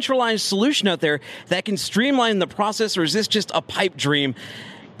true centralized solution out there that can streamline the process, or is this just a pipe dream?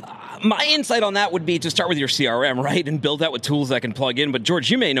 My insight on that would be to start with your CRM, right, and build that with tools that can plug in. But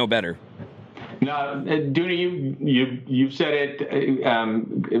George, you may know better. No, Dooney, you've said it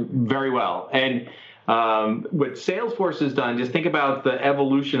very well. And what Salesforce has done, just think about the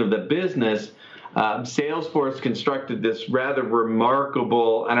evolution of the business. Salesforce constructed this rather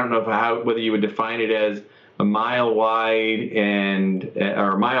remarkable, I don't know whether you would define it as a mile wide and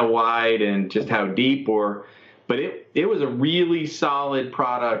just how deep, but it was a really solid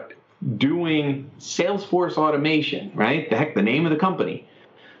product doing Salesforce automation, right? The name of the company.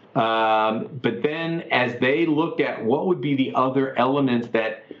 But then as they looked at what would be the other elements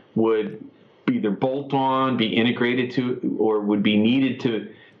that would either bolt on, be integrated to, or would be needed to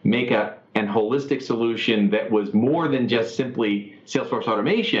make an holistic solution that was more than just simply Salesforce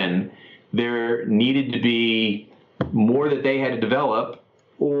automation, there needed to be more that they had to develop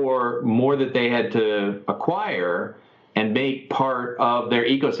or more that they had to acquire and make part of their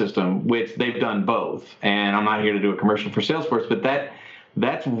ecosystem, which they've done both. And I'm not here to do a commercial for Salesforce, but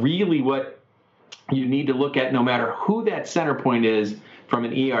that's really what you need to look at no matter who that center point is from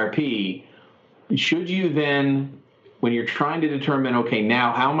an ERP. Should you then, when you're trying to determine, okay,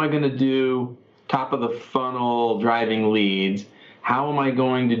 now how am I going to do top of the funnel driving leads? How am I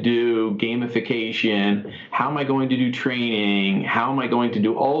going to do gamification? How am I going to do training? How am I going to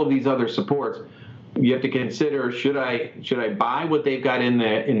do all of these other supports? You have to consider, should I buy what they've got in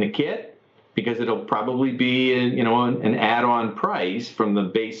the kit, because it'll probably be an add-on price from the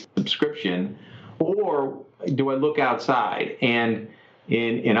base subscription, or do I look outside? And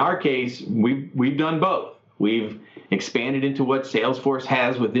in our case, we've done both. We've expanded into what Salesforce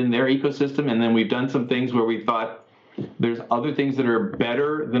has within their ecosystem, and then we've done some things where we thought there's other things that are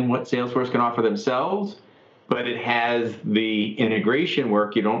better than what Salesforce can offer themselves, but it has the integration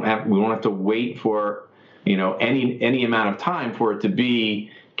work. We don't have to wait for any amount of time for it to be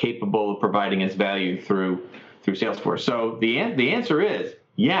capable of providing us value through Salesforce. So the answer is,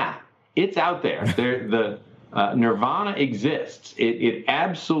 yeah, it's out there. The Nirvana exists. It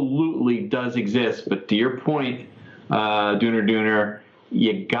absolutely does exist. But to your point, Dooner,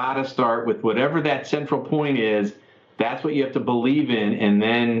 you got to start with whatever that central point is. That's what you have to believe in, and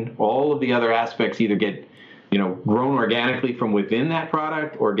then all of the other aspects either get grown organically from within that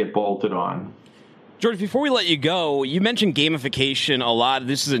product or get bolted on. George, before we let you go, you mentioned gamification a lot.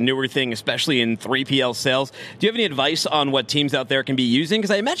 This is a newer thing, especially in 3PL sales. Do you have any advice on what teams out there can be using? Because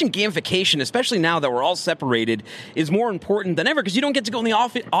I imagine gamification, especially now that we're all separated, is more important than ever because you don't get to go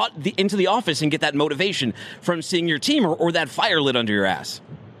into the office and get that motivation from seeing your team or that fire lit under your ass.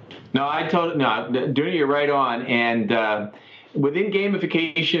 No, Dooney, you're right on. And within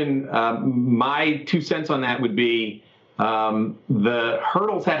gamification, my 2 cents on that would be the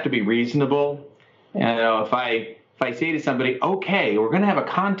hurdles have to be reasonable. If I say to somebody, okay, we're going to have a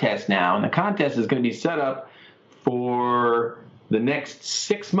contest now, and the contest is going to be set up for the next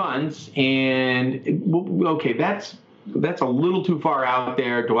 6 months, and okay, that's a little too far out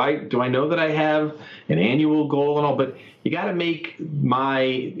there. Do I know that I have an annual goal and all? But you got to make in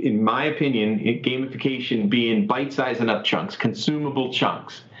my opinion, gamification be in bite-sized enough chunks, consumable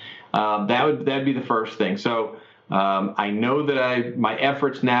chunks. That'd be the first thing. So. I know that my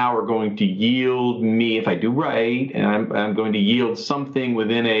efforts now are going to yield me, if I do right, and I'm going to yield something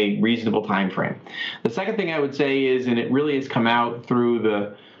within a reasonable time frame. The second thing I would say is, and it really has come out through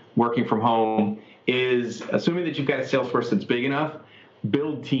the working from home, is assuming that you've got a sales force that's big enough,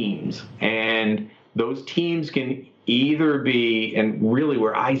 build teams. And those teams can either be, and really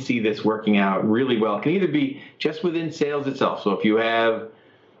where I see this working out really well, can either be just within sales itself. So if you have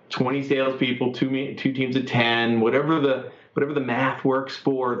 20 salespeople, two teams of 10, whatever the math works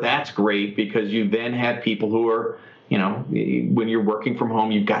for, that's great because you then have people who are, when you're working from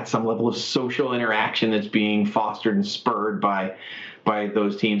home, you've got some level of social interaction that's being fostered and spurred by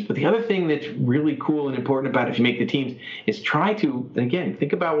those teams. But the other thing that's really cool and important about if you make the teams is try to, again,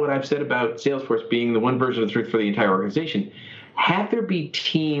 think about what I've said about Salesforce being the one version of the truth for the entire organization. Have there be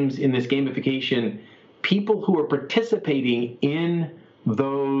teams in this gamification, people who are participating in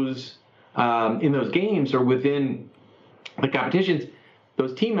those games or within the competitions,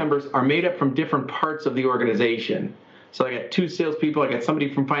 those team members are made up from different parts of the organization. So I got 2 salespeople, I got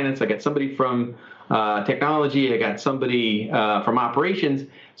somebody from finance, I got somebody from technology, I got somebody from operations.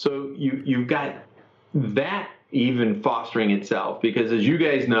 So you've got that even fostering itself because as you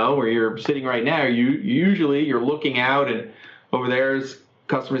guys know, where you're sitting right now, you're looking out and over there's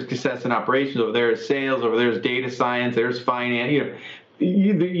customer success and operations, over there is sales, over there is data science, there's finance.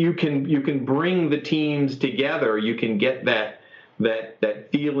 You can bring the teams together. You can get that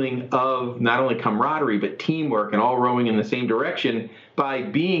feeling of not only camaraderie but teamwork and all rowing in the same direction by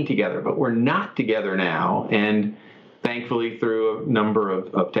being together. But we're not together now, and thankfully through a number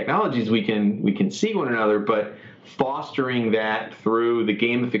of technologies we can see one another. But fostering that through the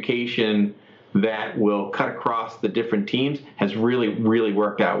gamification that will cut across the different teams has really, really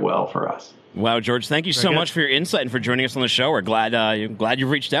worked out well for us. Wow, George, thank you so much for your insight and for joining us on the show. We're glad you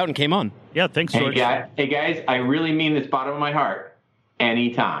reached out and came on. Yeah, thanks, George. Hey, guys, I really mean this bottom of my heart.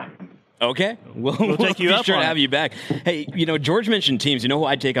 Anytime. Okay. We'll take you be up sure on to have you back. Hey, George mentioned teams. You know who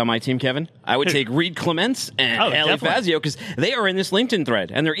I'd take on my team, Kevin? I would take Reed Clements and Haley Fazio because they are in this LinkedIn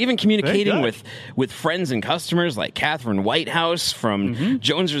thread, and they're even communicating with friends and customers like Catherine Whitehouse from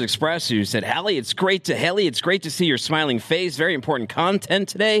Jonesers Express, who said, Haley, it's great to see your smiling face. Very important content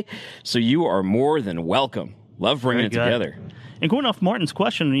today, so you are more than welcome. Love bringing it together. And going off Martin's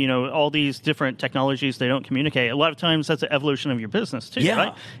question, all these different technologies, they don't communicate. A lot of times that's an evolution of your business, too,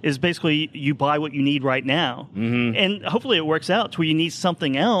 right? Is basically you buy what you need right now. Mm-hmm. And hopefully it works out to where you need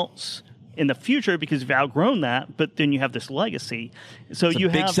something else in the future because you've outgrown that, but then you have this legacy. So it's you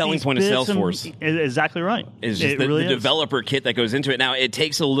a big have selling point of Salesforce. Exactly right. It's just the developer kit that goes into it. Now, it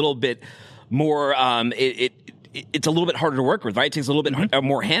takes a little bit more it's a little bit harder to work with, right? It takes a little bit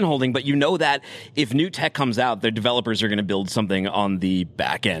more hand-holding, but you know that if new tech comes out, the developers are going to build something on the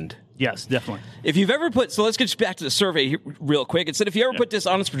back end. Yes, definitely. If you've ever so let's get back to the survey here real quick. It said, if you ever put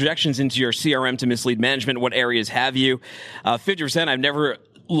dishonest projections into your CRM to mislead management, what areas have you? 50%, I've never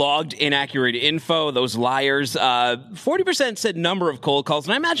logged inaccurate info, those liars. 40% said number of cold calls,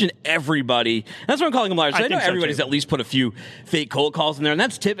 and I imagine everybody, that's what I'm calling them liars. I know everybody's at least put a few fake cold calls in there, and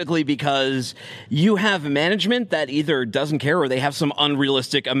that's typically because you have management that either doesn't care or they have some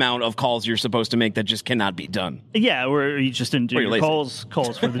unrealistic amount of calls you're supposed to make that just cannot be done. Yeah, or you just didn't do your calls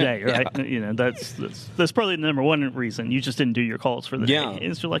for the day, right? That's probably the number one reason. You just didn't do your calls for the day.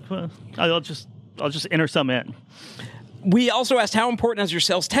 It's like, well, I'll just enter some in. We also asked, how important has your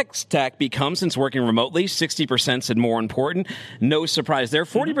sales tech stack become since working remotely? 60% said more important. No surprise there.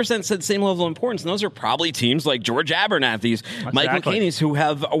 40% said same level of importance. And those are probably teams like George Abernathy's, Mike McCaney's, who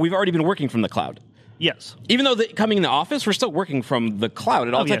we've already been working from the cloud. Yes. Even though coming in the office, we're still working from the cloud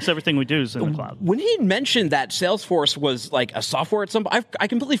at all times. Yes, everything we do is in the cloud. When he mentioned that Salesforce was like a software at some point, I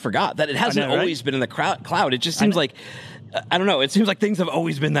completely forgot that it hasn't always been in the cloud. It just seems like, I don't know, it seems like things have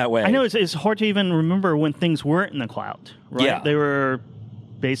always been that way. I know it's hard to even remember when things weren't in the cloud, right? Yeah. They were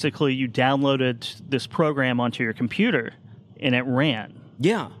basically, you downloaded this program onto your computer and it ran.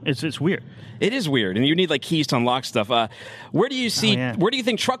 Yeah. It's weird. It is weird, and you need like keys to unlock stuff. Where do you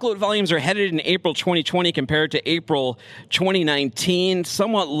think truckload volumes are headed in April 2020 compared to April 2019?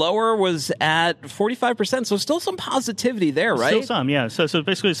 Somewhat lower, was at 45%, so still some positivity there, right? Still some, yeah. So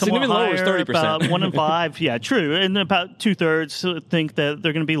basically somewhat lower higher, is 30%. about 1 in 5. Yeah, true. And about 2/3 think that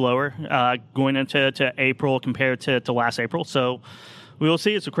they're going to be lower going into April compared to last April. So we will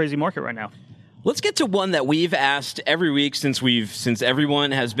see. It's a crazy market right now. Let's get to one that we've asked every week since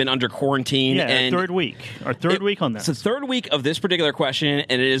everyone has been under quarantine. Yeah, and third week on this. It's the third week of this particular question,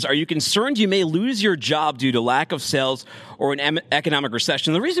 and it is: are you concerned you may lose your job due to lack of sales or an economic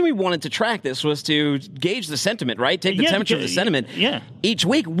recession? The reason we wanted to track this was to gauge the sentiment, right? Take the temperature of the sentiment. Yeah. Each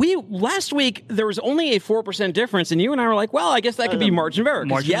week, last week there was only a 4% difference, and you and I were like, well, I guess that could be margin of error.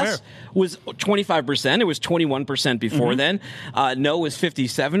 Yes was 25%. It was 21% before then. No was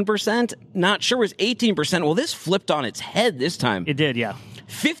 57%. Not sure was 18%. Well, this flipped on its head this time. It did, yeah.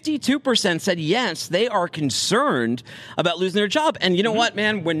 52% said yes, they are concerned about losing their job. And you know what,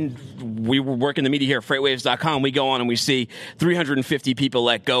 man? When we were working the media here at FreightWaves.com, we go on and we see 350 people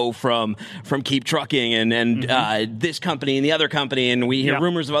let go from Keep Trucking and this company and the other company, and we hear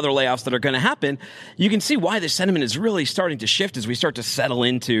rumors of other layoffs that are going to happen. You can see why the sentiment is really starting to shift as we start to settle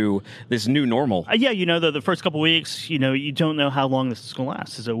into this new normal. The first couple of weeks, you don't know how long this is going to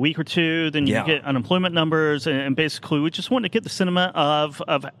last. Is it a week or two? Then you get unemployment numbers, and basically we just want to get the sentiment of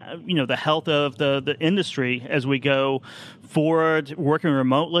the health of the industry as we go forward, working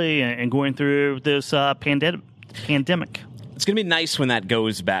remotely and going through this pandemic. It's going to be nice when that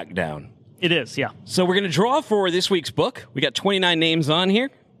goes back down. It is, yeah. So we're going to draw for this week's book. We got 29 names on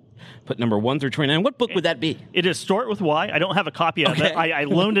here. Put number 1 through 29. What book would that be? It is Start With Why. I don't have a copy of it. I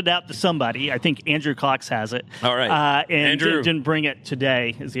loaned it out to somebody. I think Andrew Cox has it. All right. And Andrew didn't bring it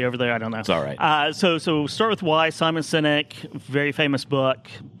today. Is he over there? I don't know. It's all right. So Start With Why, Simon Sinek, very famous book,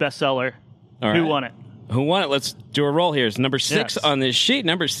 bestseller. All right. Who won it? Who won it? Let's do a roll here. It's number 6 on this sheet.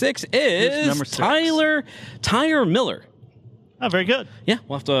 Number 6 is number 6? Tyler Miller. Oh, very good. Yeah,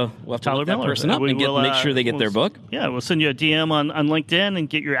 we'll have to look that Miller. person up and make sure they get their book. Yeah, we'll send you a DM on LinkedIn and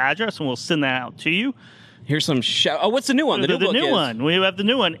get your address, and we'll send that out to you. Here's some what's the new one? The new one. We have the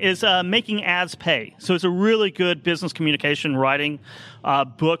new one is Making Ads Pay. So it's a really good business communication writing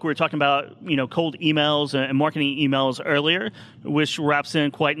book. We were talking about cold emails and marketing emails earlier, which wraps in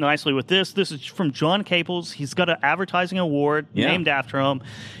quite nicely with this. This is from John Caples. He's got an advertising award named after him.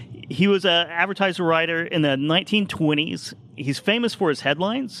 He was an advertiser writer in the 1920s. He's famous for his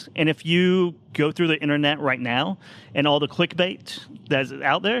headlines, and if you go through the internet right now and all the clickbait that's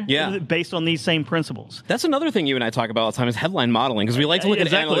out there, based on these same principles. That's another thing you and I talk about all the time is headline modeling, because we like to look at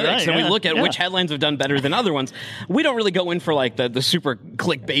analytics and we look at which headlines have done better than other ones. We don't really go in for like the super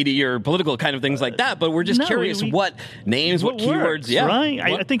clickbaity or political kind of things like that, but we're just curious what names, what keywords. Works, right?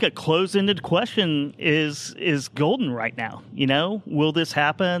 I think a closed-ended question is golden right now. Will this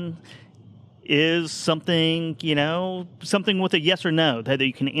happen? Is something, something with a yes or no that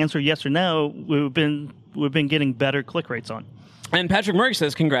you can answer yes or no. We've been getting better click rates on. And Patrick Murray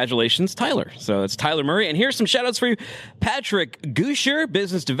says, congratulations, Tyler. So it's Tyler Murray. And here's some shout-outs for you. Patrick Gusher,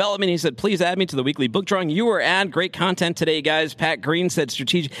 Business Development. He said, please add me to the weekly book drawing. Your ad. Great content today, guys. Pat Green said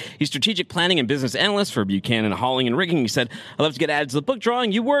he's strategic planning and business analyst for Buchanan Hauling and Rigging. He said, I'd love to get added to the book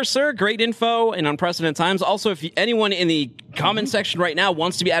drawing. You were, sir. Great info in unprecedented times. Also, if anyone in the comment section right now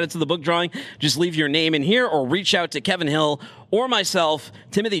wants to be added to the book drawing, just leave your name in here or reach out to Kevin Hill or myself,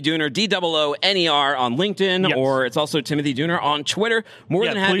 Timothy Dooner, DOONER on LinkedIn, or it's also Timothy Dooner on Twitter. More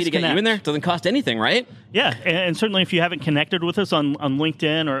than happy to get you in there. Doesn't cost anything, right? Yeah, and certainly if you haven't connected with us on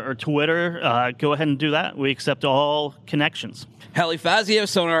LinkedIn or Twitter, go ahead and do that. We accept all connections. Hallie Fazio,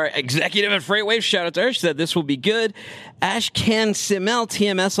 Sonar executive at FreightWaves, shout out to her. She said this will be good. Ashkan Simel,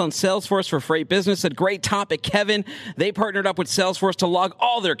 TMS on Salesforce for Freight Business, said great topic, Kevin. They partnered up with Salesforce to log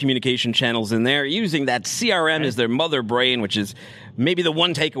all their communication channels in there, using that CRM as their mother brain, which is maybe the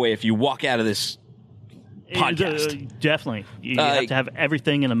one takeaway if you walk out of this podcast. Definitely. You have to have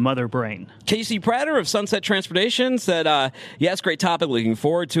everything in a mother brain. Casey Prater of Sunset Transportation said, yes, great topic. Looking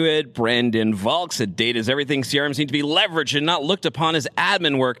forward to it. Brandon Volk said, data is everything. CRMs need to be leveraged and not looked upon as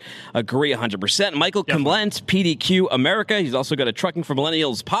admin work. Agree 100%. Michael Comblent, PDQ America. He's also got a Trucking for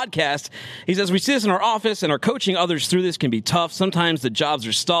Millennials podcast. He says, we see this in our office, and our coaching others through this can be tough. Sometimes the jobs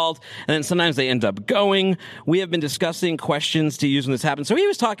are stalled, and then sometimes they end up going. We have been discussing questions to use when this happens. So he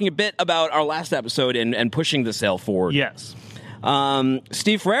was talking a bit about our last episode and pushing the sale forward. Yes.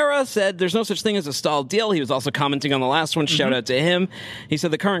 Steve Ferreira said there's no such thing as a stalled deal. He was also commenting on the last one. Shout out to him. He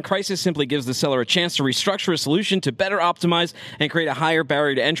said the current crisis simply gives the seller a chance to restructure a solution to better optimize and create a higher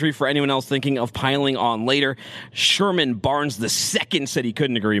barrier to entry for anyone else thinking of piling on later. Sherman Barnes II said he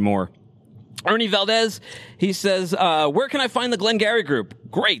couldn't agree more. Ernie Valdez, he says, where can I find the Glengarry Group?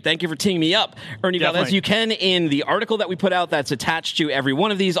 Great. Thank you for teeing me up. Ernie Valdez, you can in the article that we put out that's attached to every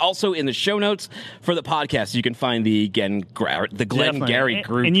one of these. Also in the show notes for the podcast, you can find the Glengarry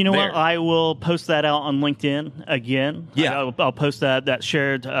Group. And you know what? I will post that out on LinkedIn again. Yeah. I'll post that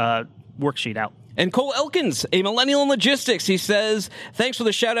shared worksheet out. And Cole Elkins, a millennial in logistics, he says, thanks for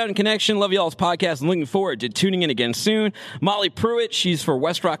the shout-out and connection. Love y'all's podcast and looking forward to tuning in again soon. Molly Pruitt, she's for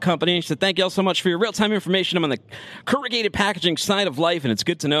West Rock Company. She said, thank y'all so much for your real-time information. I'm on the corrugated packaging side of life, and it's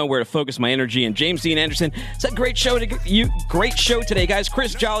good to know where to focus my energy. And James Dean Anderson said, great show today, guys.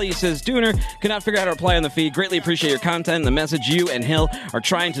 Chris Jolly says, Dooner, cannot figure out how to reply on the feed. Greatly appreciate your content and the message you and Hill are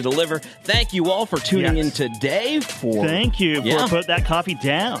trying to deliver. Thank you all for tuning in today. Thank you for putting that coffee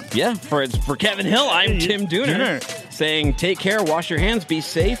down. Yeah, for Kevin Hill, I'm Tim Dooner saying take care, wash your hands, be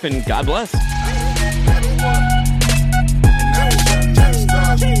safe, and God bless.